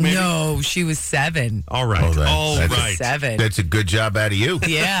 9, 8 maybe? No, she was 7. All right. That's 7. That's a good job out of you.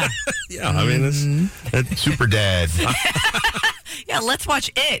 Yeah. Yeah, I mean, that's super dad. Yeah, let's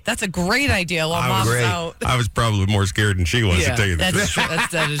watch It. That's a great idea while Mom's out. I was probably more scared than she was, to tell you the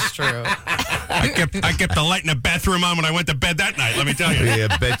truth. That is true. I kept the light in the bathroom on when I went to bed that night, let me tell you.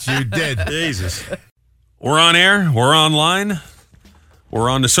 Yeah, bet you did. Jesus. We're on air. We're online. We're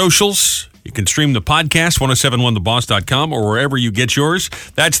on the socials. You can stream the podcast, 1071theboss.com, or wherever you get yours.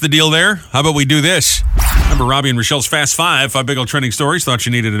 That's the deal there. How about we do this? Remember Robbie and Rochelle's Fast 5 big old trending stories. Thought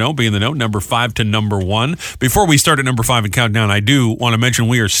you needed to know. Be in the know. Number 5 to number 1. Before we start at number 5 and count down, I do want to mention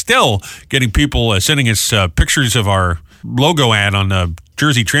we are still getting people sending us pictures of our logo ad on the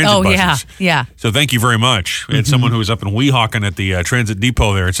Jersey Transit buses. Yeah. So thank you very much. We had someone who was up in Weehawken at the transit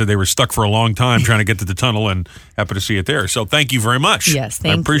depot there and said they were stuck for a long time trying to get to the tunnel and happened to see it there. So thank you very much. Yes,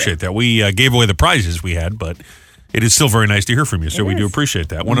 thank you. I appreciate that. We gave away the prizes we had, but it is still very nice to hear from you. So we do appreciate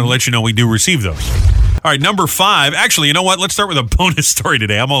that. Wanted to let you know we do receive those. All right, number 5. Actually, you know what? Let's start with a bonus story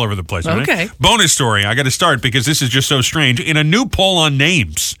today. I'm all over the place. Right? Okay. Bonus story. I got to start because this is just so strange. In a new poll on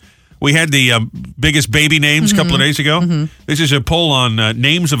names, we had the biggest baby names a couple of days ago. This is a poll on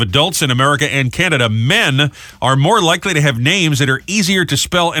names of adults in America and Canada. Men are more likely to have names that are easier to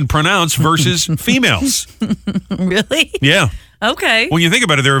spell and pronounce versus females. Really? Yeah. Okay. When you think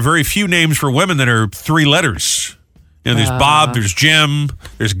about it, there are very few names for women that are 3 letters. There's Bob, there's Jim,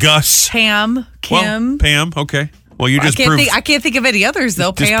 there's Gus. Pam, Kim. Well, Pam, okay. Well, you just proved... I can't think of any others,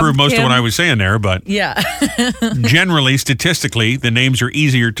 though. Just Pam, proved most Kim. of what I was saying there, but... Yeah. Generally, statistically, the names are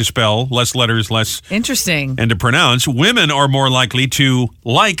easier to spell, less letters, less... Interesting. And to pronounce. Women are more likely to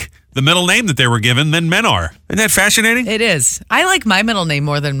like the middle name that they were given than men are. Isn't that fascinating? It is. I like my middle name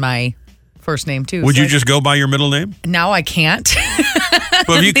more than my first name, too. Would you just go by your middle name? Now I can't.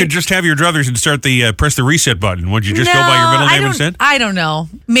 Well, if you could just have your druthers and start the press the reset button, would you just go by your middle name instead? I don't know.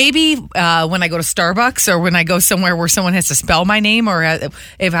 Maybe when I go to Starbucks or when I go somewhere where someone has to spell my name, or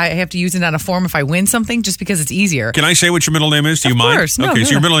if I have to use it on a form if I win something, just because it's easier. Can I say what your middle name is? Do you mind? Of course. No, okay,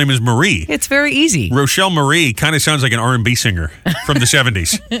 so your middle name is Marie. It's very easy. Rochelle Marie kind of sounds like an R&B singer from the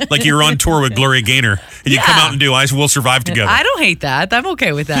 70s. Like you're on tour with Gloria Gaynor and you come out and do I Will Survive Together. I don't hate that. I'm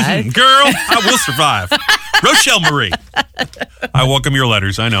okay with that. Girl, I will survive. Rochelle Marie. I welcome your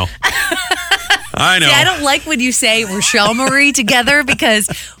letters. I know. I know. See, I don't like when you say Rochelle Marie together because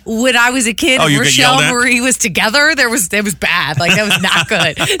when I was a kid, Rochelle Marie was together. It was bad. Like that was not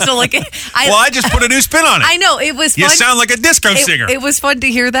good. So like, I just put a new spin on it. I know it was. You fun. sound like a disco singer. It was fun to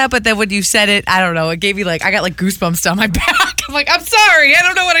hear that, but then when you said it, I don't know. It gave me I got goosebumps down my back. I'm like, I'm sorry. I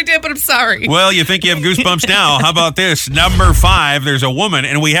don't know what I did, but I'm sorry. Well, you think you have goosebumps now? How about this? Number 5. There's a woman,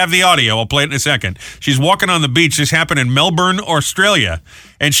 and we have the audio. I'll play it in a second. She's walking on the beach. This happened in Melbourne, Australia,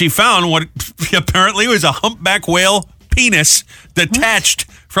 and she found what apparently was a humpback whale penis detached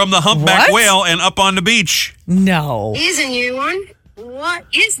from the humpback whale and up on the beach. No. Here's a new one. What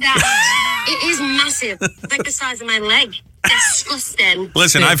is that? It is massive. Like the size of my leg. Disgusting.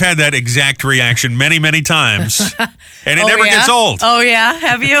 Listen, I've had that exact reaction many, many times, and it never gets old. Oh, yeah?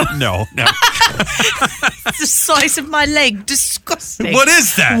 Have you? No. It's the size of my leg. Disgusting. What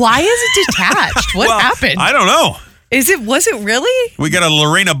is that? Why is it detached? What happened? I don't know. Was it really? We got a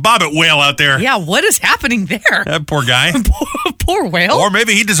Lorena Bobbitt whale out there. Yeah, what is happening there? That poor guy. Poor whale. Or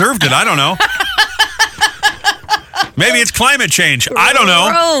maybe he deserved it. I don't know. Maybe it's climate change. I don't know.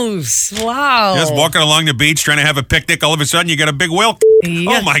 Gross. Wow. Just walking along the beach trying to have a picnic. All of a sudden, you got a big whale.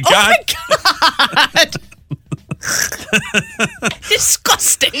 Yeah. Oh, my God.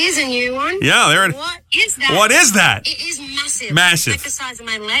 Disgusting. Here's a new one. Yeah, there it is. What is that? What is that? It is massive. Massive. It's like the size of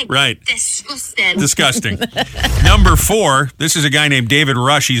my leg. Right. Disgusting. Disgusting. Number 4, this is a guy named David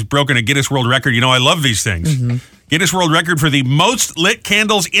Rush. He's broken a Guinness World Record. You know, I love these things. Mm-hmm. Guinness World Record for the most lit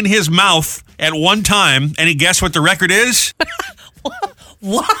candles in his mouth at one time. Any guess what the record is?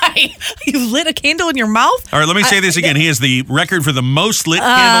 Why? You lit a candle in your mouth? All right, let me say this again. He has the record for the most lit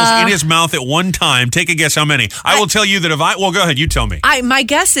candles in his mouth at one time. Take a guess how many. I will tell you that well, go ahead. You tell me. My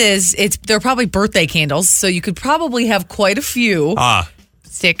guess is they're probably birthday candles, so you could probably have quite a few.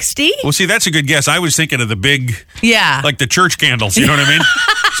 60? Well, see, that's a good guess. I was thinking of the big, like the church candles. You know what I mean?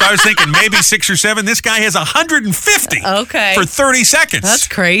 So I was thinking maybe 6 or 7. This guy has 150 for 30 seconds. That's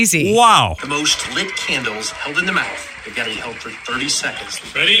crazy. Wow. The most lit candles held in the mouth. They've got to be held for 30 seconds.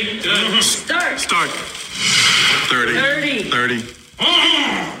 Ready? Start. 30.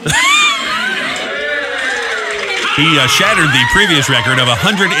 He shattered the previous record of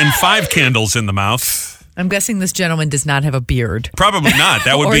 105 candles in the mouth. I'm guessing this gentleman does not have a beard. Probably not.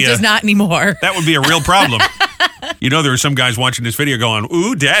 That would or be does not anymore. That would be a real problem. You know, there are some guys watching this video going,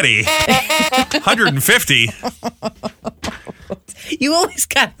 "Ooh, daddy, 150." You always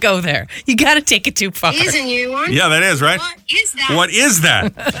got to go there. You got to take it too far. Here's a new one. Yeah, that is, right? What is that? What is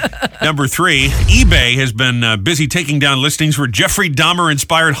that? Number 3, eBay has been busy taking down listings for Jeffrey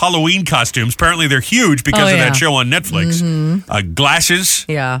Dahmer-inspired Halloween costumes. Apparently, they're huge because of that show on Netflix. Glasses,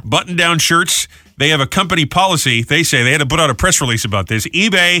 button-down shirts. They have a company policy. They say they had to put out a press release about this.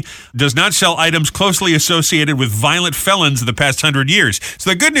 eBay does not sell items closely associated with violent felons in the past 100 years. So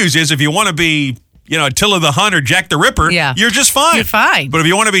the good news is if you want to be, Attila the Hun or Jack the Ripper, you're just fine. You're fine. But if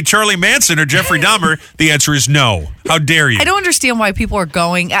you want to be Charlie Manson or Jeffrey Dahmer, the answer is no. How dare you? I don't understand why people are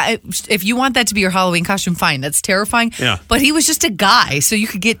going. If you want that to be your Halloween costume, fine. That's terrifying. Yeah. But he was just a guy, so you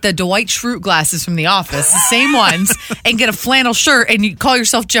could get the Dwight Schrute glasses from The Office, the same ones, and get a flannel shirt, and you call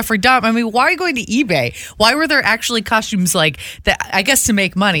yourself Jeffrey Dahmer. I mean, why are you going to eBay? Why were there actually costumes like that? I guess to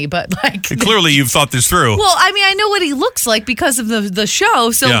make money, but like clearly you've thought this through. Well, I mean, I know what he looks like because of the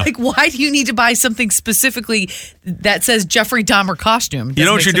show. So like, why do you need to buy something specifically that says Jeffrey Dahmer costume? You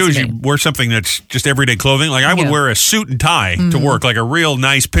know what you do is you wear something that's just everyday clothing. Like I would wear a suit and tie to work, like a real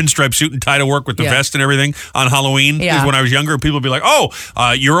nice pinstripe suit and tie to work with the vest and everything on Halloween. Because when I was younger, people would be like, "Oh,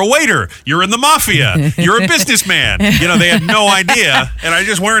 you're a waiter. You're in the mafia. You're a businessman." They had no idea, and I was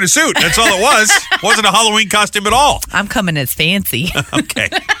just wearing a suit. That's all it was. It wasn't a Halloween costume at all. I'm coming as fancy. Okay.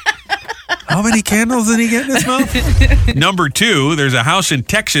 How many candles did he get in his mouth? Number 2, there's a house in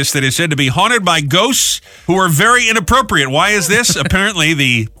Texas that is said to be haunted by ghosts who are very inappropriate. Why is this? Apparently,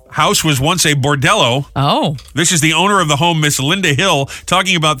 the house was once a bordello. Oh. This is the owner of the home, Miss Linda Hill,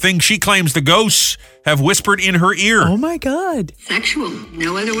 talking about things she claims the ghosts have whispered in her ear. Oh, my God. Sexual.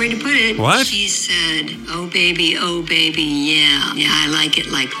 No other way to put it. What? She said, oh, baby, yeah. Yeah, I like it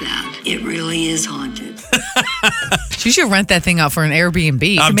like that. It really is haunted. She should rent that thing out for an Airbnb.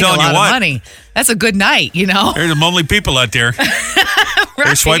 You I'm can make telling a lot you what. of money. That's a good night, There's lonely people out there.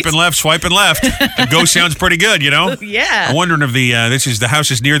 They're swiping left. The ghost sounds pretty good, Yeah. I'm wondering if the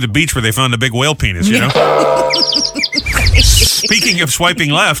house is near the beach where they found the big whale penis, Speaking of swiping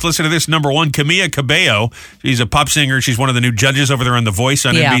left, listen to this. Number 1, Camila Cabello. She's a pop singer. She's one of the new judges over there on The Voice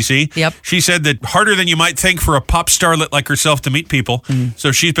on NBC. Yep. She said that harder than you might think for a pop starlet like herself to meet people.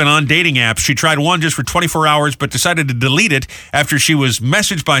 So she's been on dating apps. She tried one just for 24 hours, but decided to delete it after she was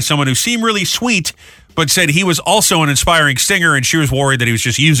messaged by someone who seemed really sweet, but said he was also an inspiring singer, and she was worried that he was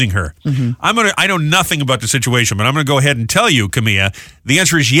just using her. I know nothing about the situation, but I'm going to go ahead and tell you, Camilla, the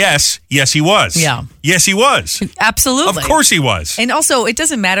answer is yes. Yes, he was. Yeah. Yes, he was. Absolutely. Of course he was. And also, it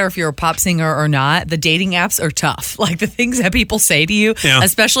doesn't matter if you're a pop singer or not. The dating apps are tough. Like, the things that people say to you,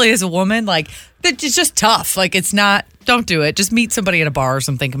 especially as a woman, like, it's just tough. Like, it's not, don't do it. Just meet somebody at a bar or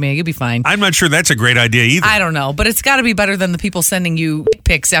something, Camilla. You'll be fine. I'm not sure that's a great idea either. I don't know, but it's got to be better than the people sending you dick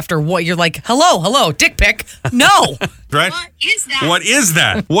pics after what you're like, hello, dick pic. No. Right? What is that? What is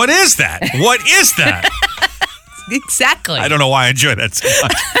that? What is that? What is that? Exactly. I don't know why I enjoy that so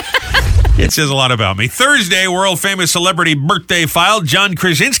much. It says a lot about me. Thursday, world-famous celebrity birthday file, John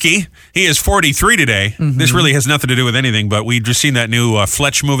Krasinski. He is 43 today. This really has nothing to do with anything, but we've just seen that new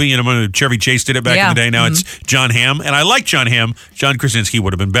Fletch movie, when Chevy Chase did it back in the day. Now it's John Hamm, and I like John Hamm. John Krasinski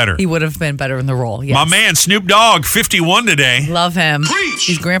would have been better. He would have been better in the role, yes. My man, Snoop Dogg, 51 today. Love him.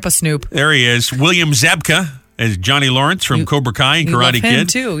 He's Grandpa Snoop. There he is. William Zabka as Johnny Lawrence from Cobra Kai and Karate love Kid. him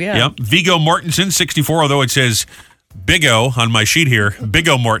too, yeah. Yep. Viggo Mortensen, 64, although it says Big O on my sheet here. Big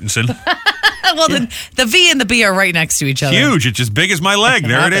O Mortensen. Well, the V and the B are right next to each other. Huge. It's as big as my leg.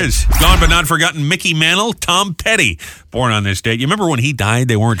 There it is. Gone but not forgotten, Mickey Mantle, Tom Petty, born on this date. You remember when he died?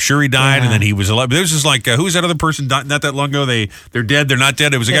 They weren't sure he died, and then he was alive. This is like, who was that other person died not that long ago? They're dead. They're not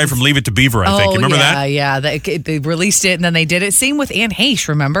dead. It was a guy from Leave It to Beaver, I think. You remember that? Yeah. They released it, and then they did it. Same with Anne Heche,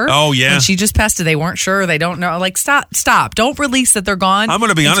 remember? Oh, yeah. When she just passed it, they weren't sure. They don't know. Like, stop. Don't release that they're gone. I'm going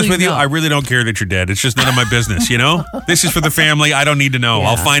to be honest with you. I really don't care that you're dead. It's just none of my business, you know? This is for the family. I don't need to know. Yeah.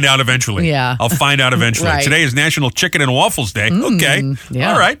 I'll find out eventually. Yeah. I'll find out eventually. Right. Today is National Chicken and Waffles Day. Okay.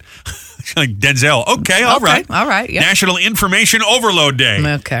 Yeah. All right. Like Denzel. Okay. All right. Yep. National Information Overload Day.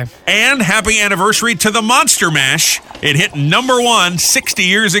 Okay. And happy anniversary to the Monster Mash. It hit number 1 60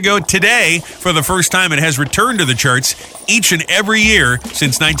 years ago today. For the first time, it has returned to the charts each and every year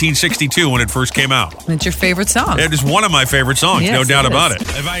since 1962 when it first came out. It's your favorite song. It is one of my favorite songs, yes, no doubt about it.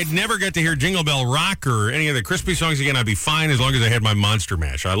 If I never get to hear Jingle Bell Rock or any of the Crispy songs again, I'd be fine as long as I had my Monster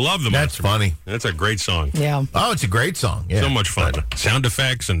Mash. I love the That's Monster funny. Mash. That's a great song. Yeah. Oh, it's a great song. Yeah. So much fun. Sound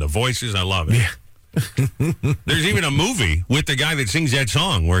effects and the voices, I love it. Yeah. There's even a movie with the guy that sings that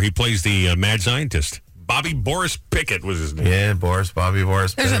song where he plays the mad scientist. Bobby Boris Pickett was his name. Yeah, Bobby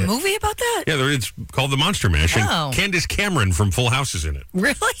Boris. There's a movie about that? Yeah, it's called The Monster Mash. And Candace Cameron from Full House is in it.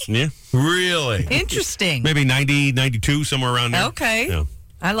 Really? Yeah. Really? Interesting. Maybe 90, 92, somewhere around there. Okay. Yeah.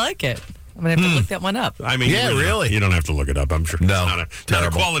 I like it. I'm going to have to look that one up. I mean, Yeah, really? You don't have to look it up, I'm sure. No, It's not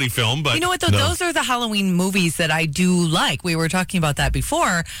a quality film, but... You know what, though? Those are the Halloween movies that I do like. We were talking about that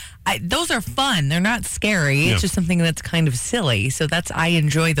before. Those are fun. They're not scary. Yeah. It's just something that's kind of silly. So I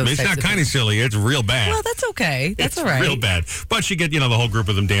enjoy those It's types not of kind of things. silly. It's real bad. Well, that's okay. That's It's all right. real bad. But you get, the whole group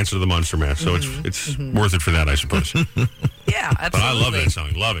of them dancing to the Monster Mash, so it's worth it for that, I suppose. Yeah, absolutely. But I love that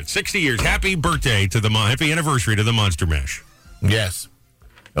song. Love it. 60 years. Happy birthday to happy anniversary to the Monster Mash. Yes.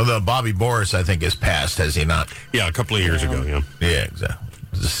 Although Bobby Boris, I think, has passed, has he not? Yeah, a couple of years ago, yeah. Yeah, exactly.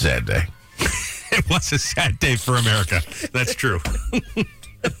 It was a sad day. It was a sad day for America. That's true.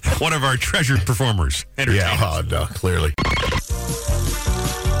 One of our treasured performers. Yeah, no, clearly.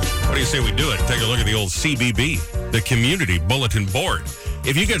 What do you say we do it? Take a look at the old CBB, the Community Bulletin Board.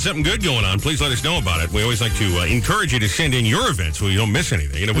 If you got something good going on, please let us know about it. We always like to encourage you to send in your events so you don't miss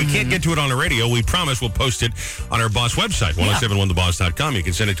anything. And if we can't get to it on the radio, we promise we'll post it on our Boss website, 1071theboss.com. You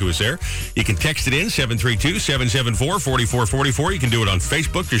can send it to us there. You can text it in, 732-774-4444. You can do it on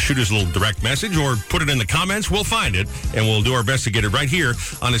Facebook. Just shoot us a little direct message or put it in the comments. We'll find it, and we'll do our best to get it right here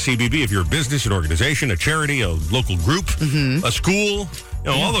on the CBB. If you're a business, an organization, a charity, a local group, a school...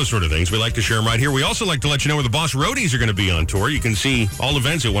 all those sort of things. We like to share them right here. We also like to let you know where the Boss Roadies are going to be on tour. You can see all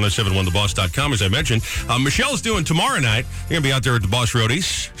events at 1071theboss.com, as I mentioned. Michelle's doing tomorrow night. They're going to be out there at the Boss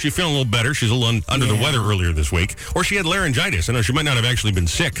Roadies. She's feeling a little better. She's a little under the weather earlier this week. Or she had laryngitis. I know she might not have actually been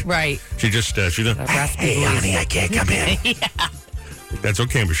sick. Right. She just, hey, honey, I can't come in. That's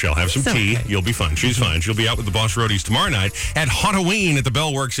okay, Michelle. Have some tea. Okay. You'll be fine. She's fine. She'll be out with the Boss Roadies tomorrow night at Halloween at the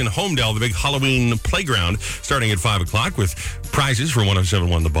Bell Works in Homedale, the big Halloween playground, starting at 5 o'clock with prizes for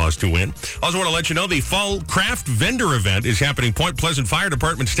 1071 The Boss to win. Also want to let you know the Fall Craft Vendor event is happening Point Pleasant Fire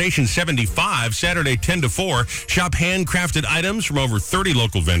Department Station 75, Saturday 10 to 4. Shop handcrafted items from over 30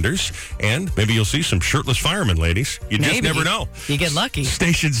 local vendors, and maybe you'll see some shirtless firemen, ladies. You just never know. You get lucky.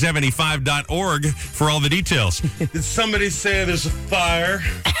 Station75.org for all the details. Did somebody say there's a fire? I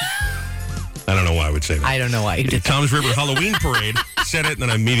don't know why I would say that. I don't know why you did that. Tom's River Halloween Parade. Said it, and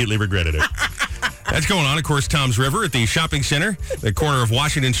then I immediately regretted it. That's going on, of course, Tom's River at the shopping center, the corner of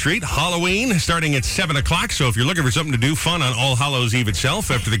Washington Street. Halloween starting at 7 o'clock. So if you're looking for something to do fun on All Hallows Eve itself,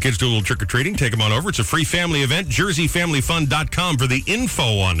 after the kids do a little trick-or-treating, take them on over. It's a free family event. JerseyFamilyFun.com for the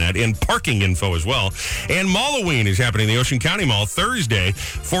info on that, and parking info as well. And Malloween is happening in the Ocean County Mall Thursday,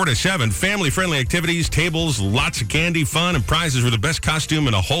 4 to 7. Family-friendly activities, tables, lots of candy, fun, and prizes for the best costume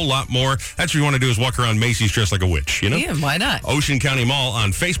and a whole lot more. That's what you want to do is walk around Macy's dressed like a witch, you know? Yeah, why not? Ocean County Mall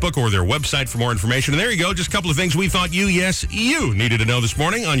on Facebook or their website for more information. And there you go. Just a couple of things we thought you needed to know this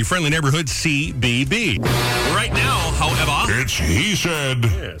morning on your friendly neighborhood CBB. Right now, however, it's He Said,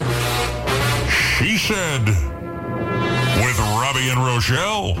 She Said with Robbie and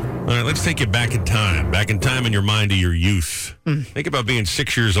Rochelle. All right, let's take you back in time in your mind to your youth. Think about being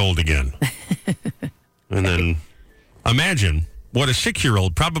 6 years old again. And then imagine what a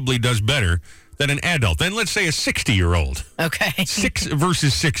 6-year-old probably does better than an adult. Then let's say a 60-year-old. Okay. 6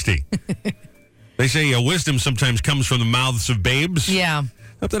 versus 60. They say wisdom sometimes comes from the mouths of babes. Yeah.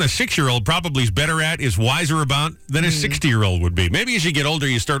 Something a 6-year-old probably is better at, is wiser about than a 60-year-old would be. Maybe as you get older,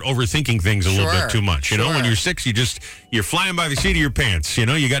 you start overthinking things a little bit too much. You know, when you're 6, you're flying by the seat of your pants. You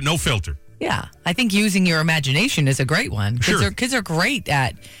know, you got no filter. Yeah. I think using your imagination is a great one. Sure. Kids are great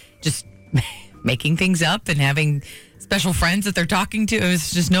at just making things up and having special friends that they're talking to. It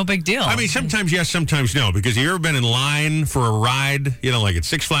was just no big deal. I mean, sometimes yes, sometimes no. Because have you ever been in line for a ride, like at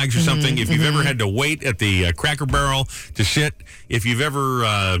Six Flags or something? If you've ever had to wait at the Cracker Barrel to sit, if you've ever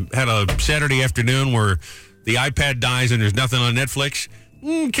had a Saturday afternoon where the iPad dies and there's nothing on Netflix,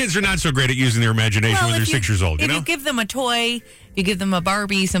 kids are not so great at using their imagination when they're 6 years old. If you give them a toy, you give them a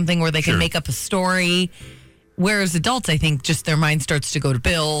Barbie, something where they can make up a story. Whereas adults, I think, just their mind starts to go to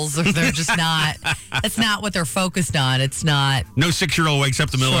bills, or they're just not. That's not what they're focused on. It's not. No 6-year-old wakes up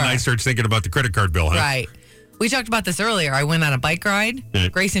in the middle of the night, starts thinking about the credit card bill, huh? Right. We talked about this earlier. I went on a bike ride. Yeah.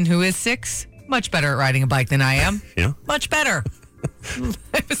 Grayson, who is 6, much better at riding a bike than I am. Yeah. Much better.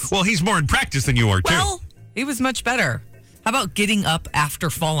 Well, he's more in practice than you are, too. Well, he was much better. How about getting up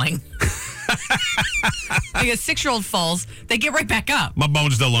after falling? Like a 6-year-old falls, they get right back up. My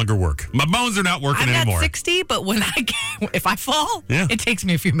bones no longer work. My bones are not working anymore. I'm not 60, but if I fall, it takes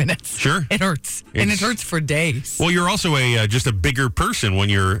me a few minutes. Sure. It hurts. And it hurts for days. Well, you're also just a bigger person when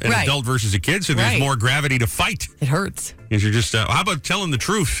you're an adult versus a kid, so there's more gravity to fight. It hurts. Because you're just, how about telling the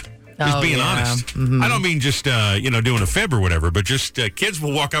truth? Just being honest. Mm-hmm. I don't mean just, doing a fib or whatever, but just kids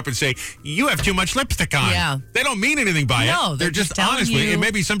will walk up and say, you have too much lipstick on. Yeah. They don't mean anything by it. No, they're just telling honest with you. And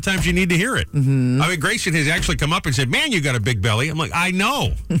maybe sometimes you need to hear it. Mm-hmm. I mean, Grayson has actually come up and said, man, you got a big belly. I'm like, I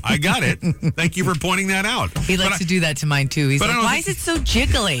know. I got it. Thank you for pointing that out. He likes to do that to mine, too. He's like, why is it so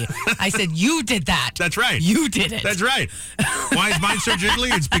jiggly? I said, you did that. That's right. You did it. That's right. Why is mine so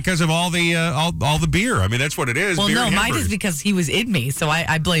jiggly? It's because of all the beer. I mean, that's what it is. Well, beer no, mine is because he was in me, so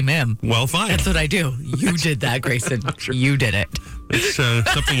I blame him. Well, fine. That's what I do. You did that, Grayson. Sure. You did it. It's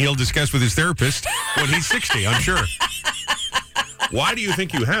something he'll discuss with his therapist when he's 60, I'm sure. Why do you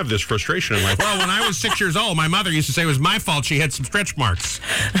think you have this frustration in life? Well, when I was 6 years old, my mother used to say it was my fault she had some stretch marks.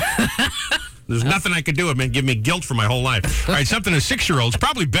 There's nothing I could do. It meant give me guilt for my whole life. All right, something a 6-year-old's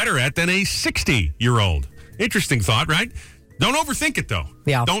probably better at than a 60-year-old. Interesting thought, right? Don't overthink it, though.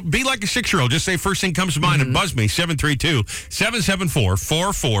 Yeah. Don't be like a 6-year-old. Just say first thing comes to mind and buzz me,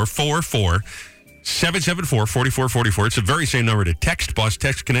 732-774-4444. 774-4444. It's the very same number to text. Boss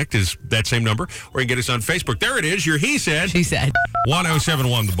Text Connect is that same number. Or you can get us on Facebook. There it is. Your He Said. She said.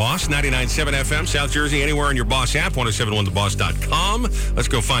 1071 The Boss, 99.7 FM, South Jersey, anywhere on your Boss app, 1071theboss.com. Let's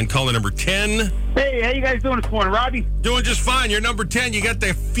go find caller number 10. Hey, how you guys doing this morning, Robbie? Doing just fine. You're number 10. You got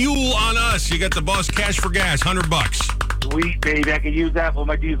the fuel on us. You got the Boss cash for gas, $100. Sweet, baby. I can use that for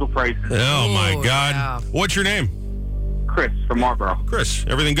my diesel prices. Oh, my God. Yeah. What's your name? Chris from Marlboro. Chris,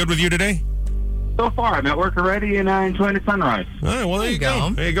 everything good with you today? So far, I'm at work already and I'm enjoying the sunrise. All right, well, there you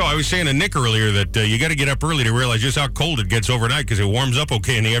go. There you go. I was saying to Nick earlier that you got to get up early to realize just how cold it gets overnight because it warms up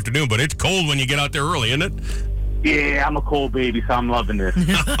okay in the afternoon, but it's cold when you get out there early, isn't it? Yeah, I'm a cold baby, so I'm loving this.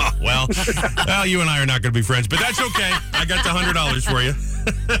 well, you and I are not going to be friends, but that's okay. I got the $100 for you.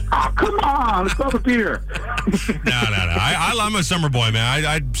 Oh, come on. Let's go to beer. No. I'm a summer boy, man.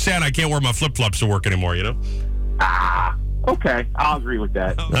 I'm sad I can't wear my flip-flops to work anymore, you know? Okay. I'll agree with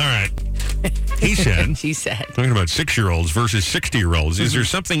that. All right. He said. She said. Talking about 6-year-olds versus 60-year-olds. Is there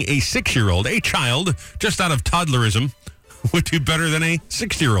something a 6-year-old, a child, just out of toddlerism, would do better than a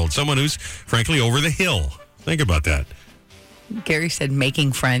 60-year-old? Someone who's, frankly, over the hill. Think about that. Gary said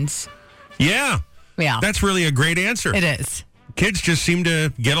making friends. Yeah. Yeah. That's really a great answer. It is. Kids just seem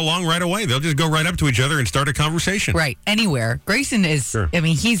to get along right away. They'll just go right up to each other and start a conversation. Right. Anywhere. Grayson is, I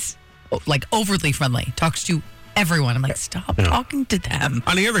mean, he's like overly friendly. Talks to everyone. I'm like, stop talking to them.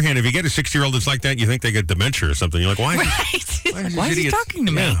 On the other hand, if you get a 60-year-old that's like that, you think they get dementia or something. You're like, why is he talking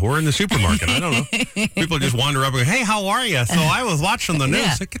to me? Yeah, we're in the supermarket. I don't know. People just wander up and go, hey, how are you? So I was watching the news.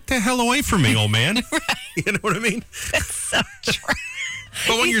 Yeah. Like, get the hell away from me, old man. Right. You know what I mean? That's so true.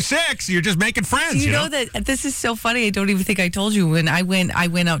 But when you're 6, you're just making friends. You know that this is so funny. I don't even think I told you when I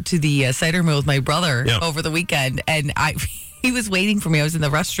went out to the cider mill with my brother over the weekend, and he was waiting for me. I was in the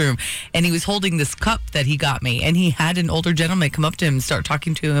restroom, and he was holding this cup that he got me, and he had an older gentleman come up to him and start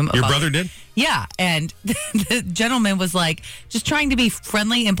talking to him. Your brother did? Yeah, and the gentleman was like, just trying to be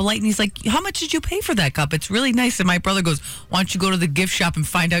friendly and polite, and he's like, how much did you pay for that cup? It's really nice. And my brother goes, why don't you go to the gift shop and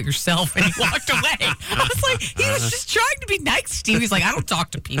find out yourself? And he walked away. I was like, he was just trying to be nice, Steve. He's like, I don't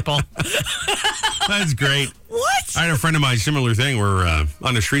talk to people. That's great. What? I had a friend of mine, similar thing. We're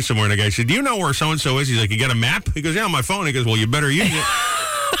on the street somewhere, and the guy said, do you know where so-and-so is? He's like, you got a map? He goes, yeah, on my phone. He goes, well, you better use it.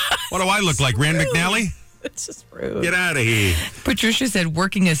 What do I look like, Rand McNally? It's just rude. Get out of here. Patricia said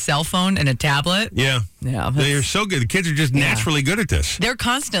working a cell phone and a tablet. Yeah. Yeah. They're so good. The kids are just naturally good at this. They're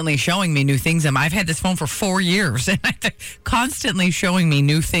constantly showing me new things. I've had this phone for 4 years, and they're constantly showing me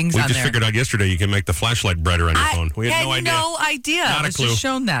new things on there. We just figured out yesterday you can make the flashlight brighter on your phone. We had no idea. I was just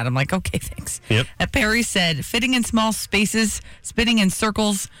shown that. I'm like, okay, thanks. Yep. Perry said fitting in small spaces, spinning in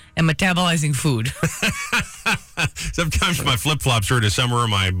circles, and metabolizing food. Sometimes my flip-flops are in the summer or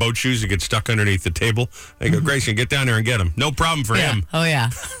my boat shoes that get stuck underneath the table. I go, Grayson, get down there and get them. No problem for him. Oh, yeah.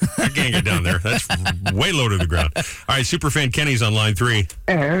 I can't get down there. That's way low to the ground. All right, Superfan Kenny's on line 3.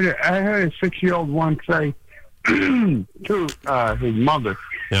 I heard a 6-year-old once say to his mother,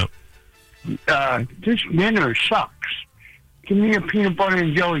 Yeah. this dinner sucks. Give me a peanut butter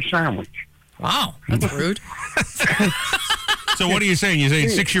and jelly sandwich. Wow, that's rude. So what are you saying? You're saying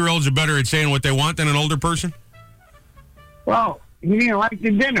 6-year-olds are better at saying what they want than an older person? Well, he didn't like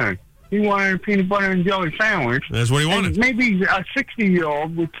the dinner. He wanted a peanut butter and jelly sandwich. That's what he wanted. And maybe a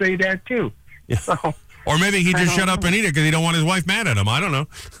 60-year-old would say that, too. Yeah. So, or maybe he just shut up and eat it because he don't want his wife mad at him. I don't know.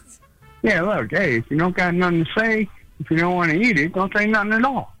 yeah, look, hey, if you don't got nothing to say, if you don't want to eat it, don't say nothing at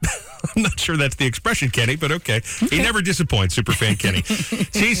all. I'm not sure that's the expression, Kenny, but okay. He never disappoints, Superfan Kenny.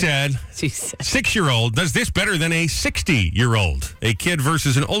 She said, 6-year-old does this better than a 60-year-old. A kid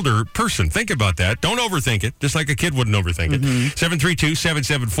versus an older person. Think about that. Don't overthink it, just like a kid wouldn't overthink it.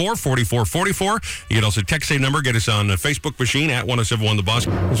 732-774-4444. You can also text same number. Get us on the Facebook machine at 1071 The Boss.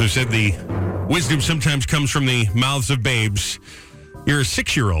 As I said, the wisdom sometimes comes from the mouths of babes. You're a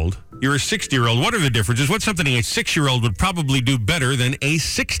 6-year-old. You're a 60-year-old. What are the differences? What's something a 6-year-old would probably do better than a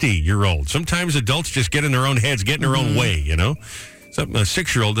 60-year-old? Sometimes adults just get in their own heads, get in their own way, you know? Something a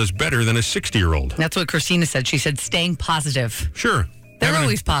 6-year-old does better than a 60-year-old. That's what Christina said. She said staying positive. Sure. They're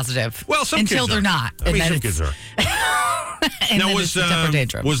always positive. Well, some until kids they're are. not. I mean, some kids are. And now, then was temper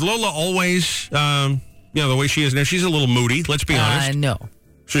tantrum. was Lola always, the way she is now? She's a little moody, let's be honest. No.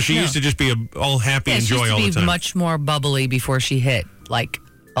 So she used to just be all happy and joy all the time. She used to be much more bubbly before she hit,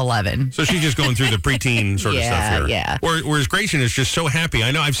 11. So she's just going through the preteen sort of stuff here. Yeah. Whereas Grayson is just so happy.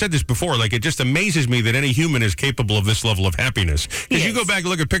 I know I've said this before. It just amazes me that any human is capable of this level of happiness. Because you go back and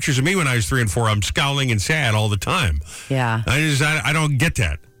look at pictures of me when I was 3 and 4, I'm scowling and sad all the time. Yeah. I don't get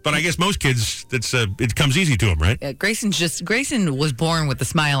that. But I guess most kids, it comes easy to them, right? Yeah, Grayson was born with a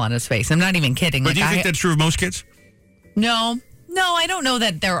smile on his face. I'm not even kidding. But do you think that's true of most kids? No, I don't know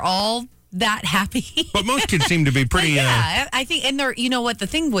that they're all that happy. But most kids seem to be pretty. Yeah, I think, and they're. You know what? The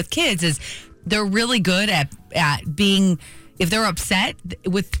thing with kids is they're really good at being. If they're upset,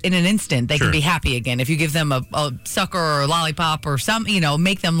 in an instant they can be happy again. If you give them a sucker or a lollipop or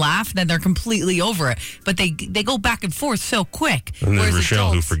make them laugh, then they're completely over it. But they go back and forth so quick. And then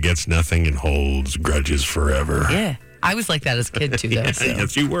Rochelle, who forgets nothing and holds grudges forever. Yeah. I was like that as a kid, too, though. So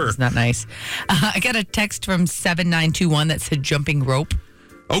yes, you were. It's not nice. I got a text from 7921 that said jumping rope.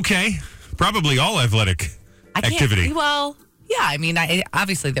 Okay. Probably all athletic activity. Well, yeah. I mean,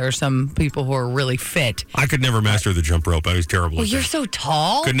 obviously there are some people who are really fit. I could never master the jump rope. I was terrible at that. You're so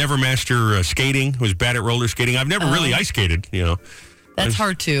tall. Could never master skating. Was bad at roller skating. I've never really ice skated, That's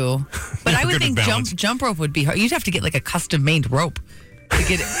hard, too. But I would think jump rope would be hard. You'd have to get a custom-made rope. To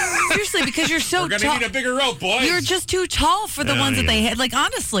get it. Seriously, because you're so tall. We're going to need a bigger rope, boys. You're just too tall for the ones that they had.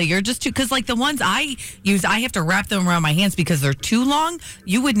 Honestly, you're just too... Because, the ones I use, I have to wrap them around my hands because they're too long.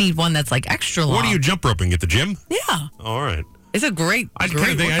 You would need one that's, extra long. What do you jump roping? At the gym? Yeah. All right. It's a great I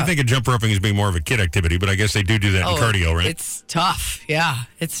think of jump roping as being more of a kid activity, but I guess they do that in cardio, right? It's tough. Yeah,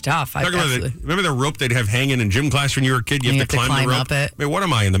 it's tough. Remember the rope they'd have hanging in gym class when you were a kid? You have to climb the rope. Up it. I mean, what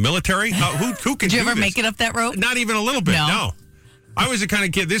am I, in the military? Who can Did you do ever this? make it up that rope? Not even a little bit, no. I was the kind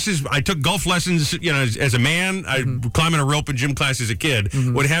of kid, I took golf lessons, as a man. I climbing a rope in gym class as a kid,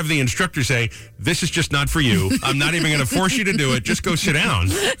 would have the instructor say, this is just not for you. I'm not even going to force you to do it. Just go sit down.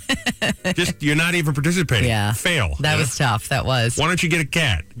 You're not even participating. Yeah. Fail. That was tough. That was. Why don't you get a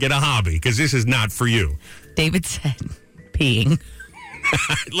cat? Get a hobby, because this is not for you. David said peeing.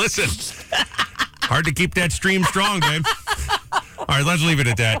 Listen, hard to keep that stream strong, babe. All right, let's leave it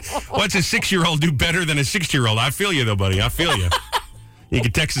at that. What's a 6-year-old do better than a 60-year-old? I feel you, though, buddy. I feel you. You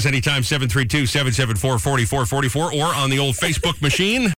can text us anytime, 732-774-4444, or on the old Facebook machine.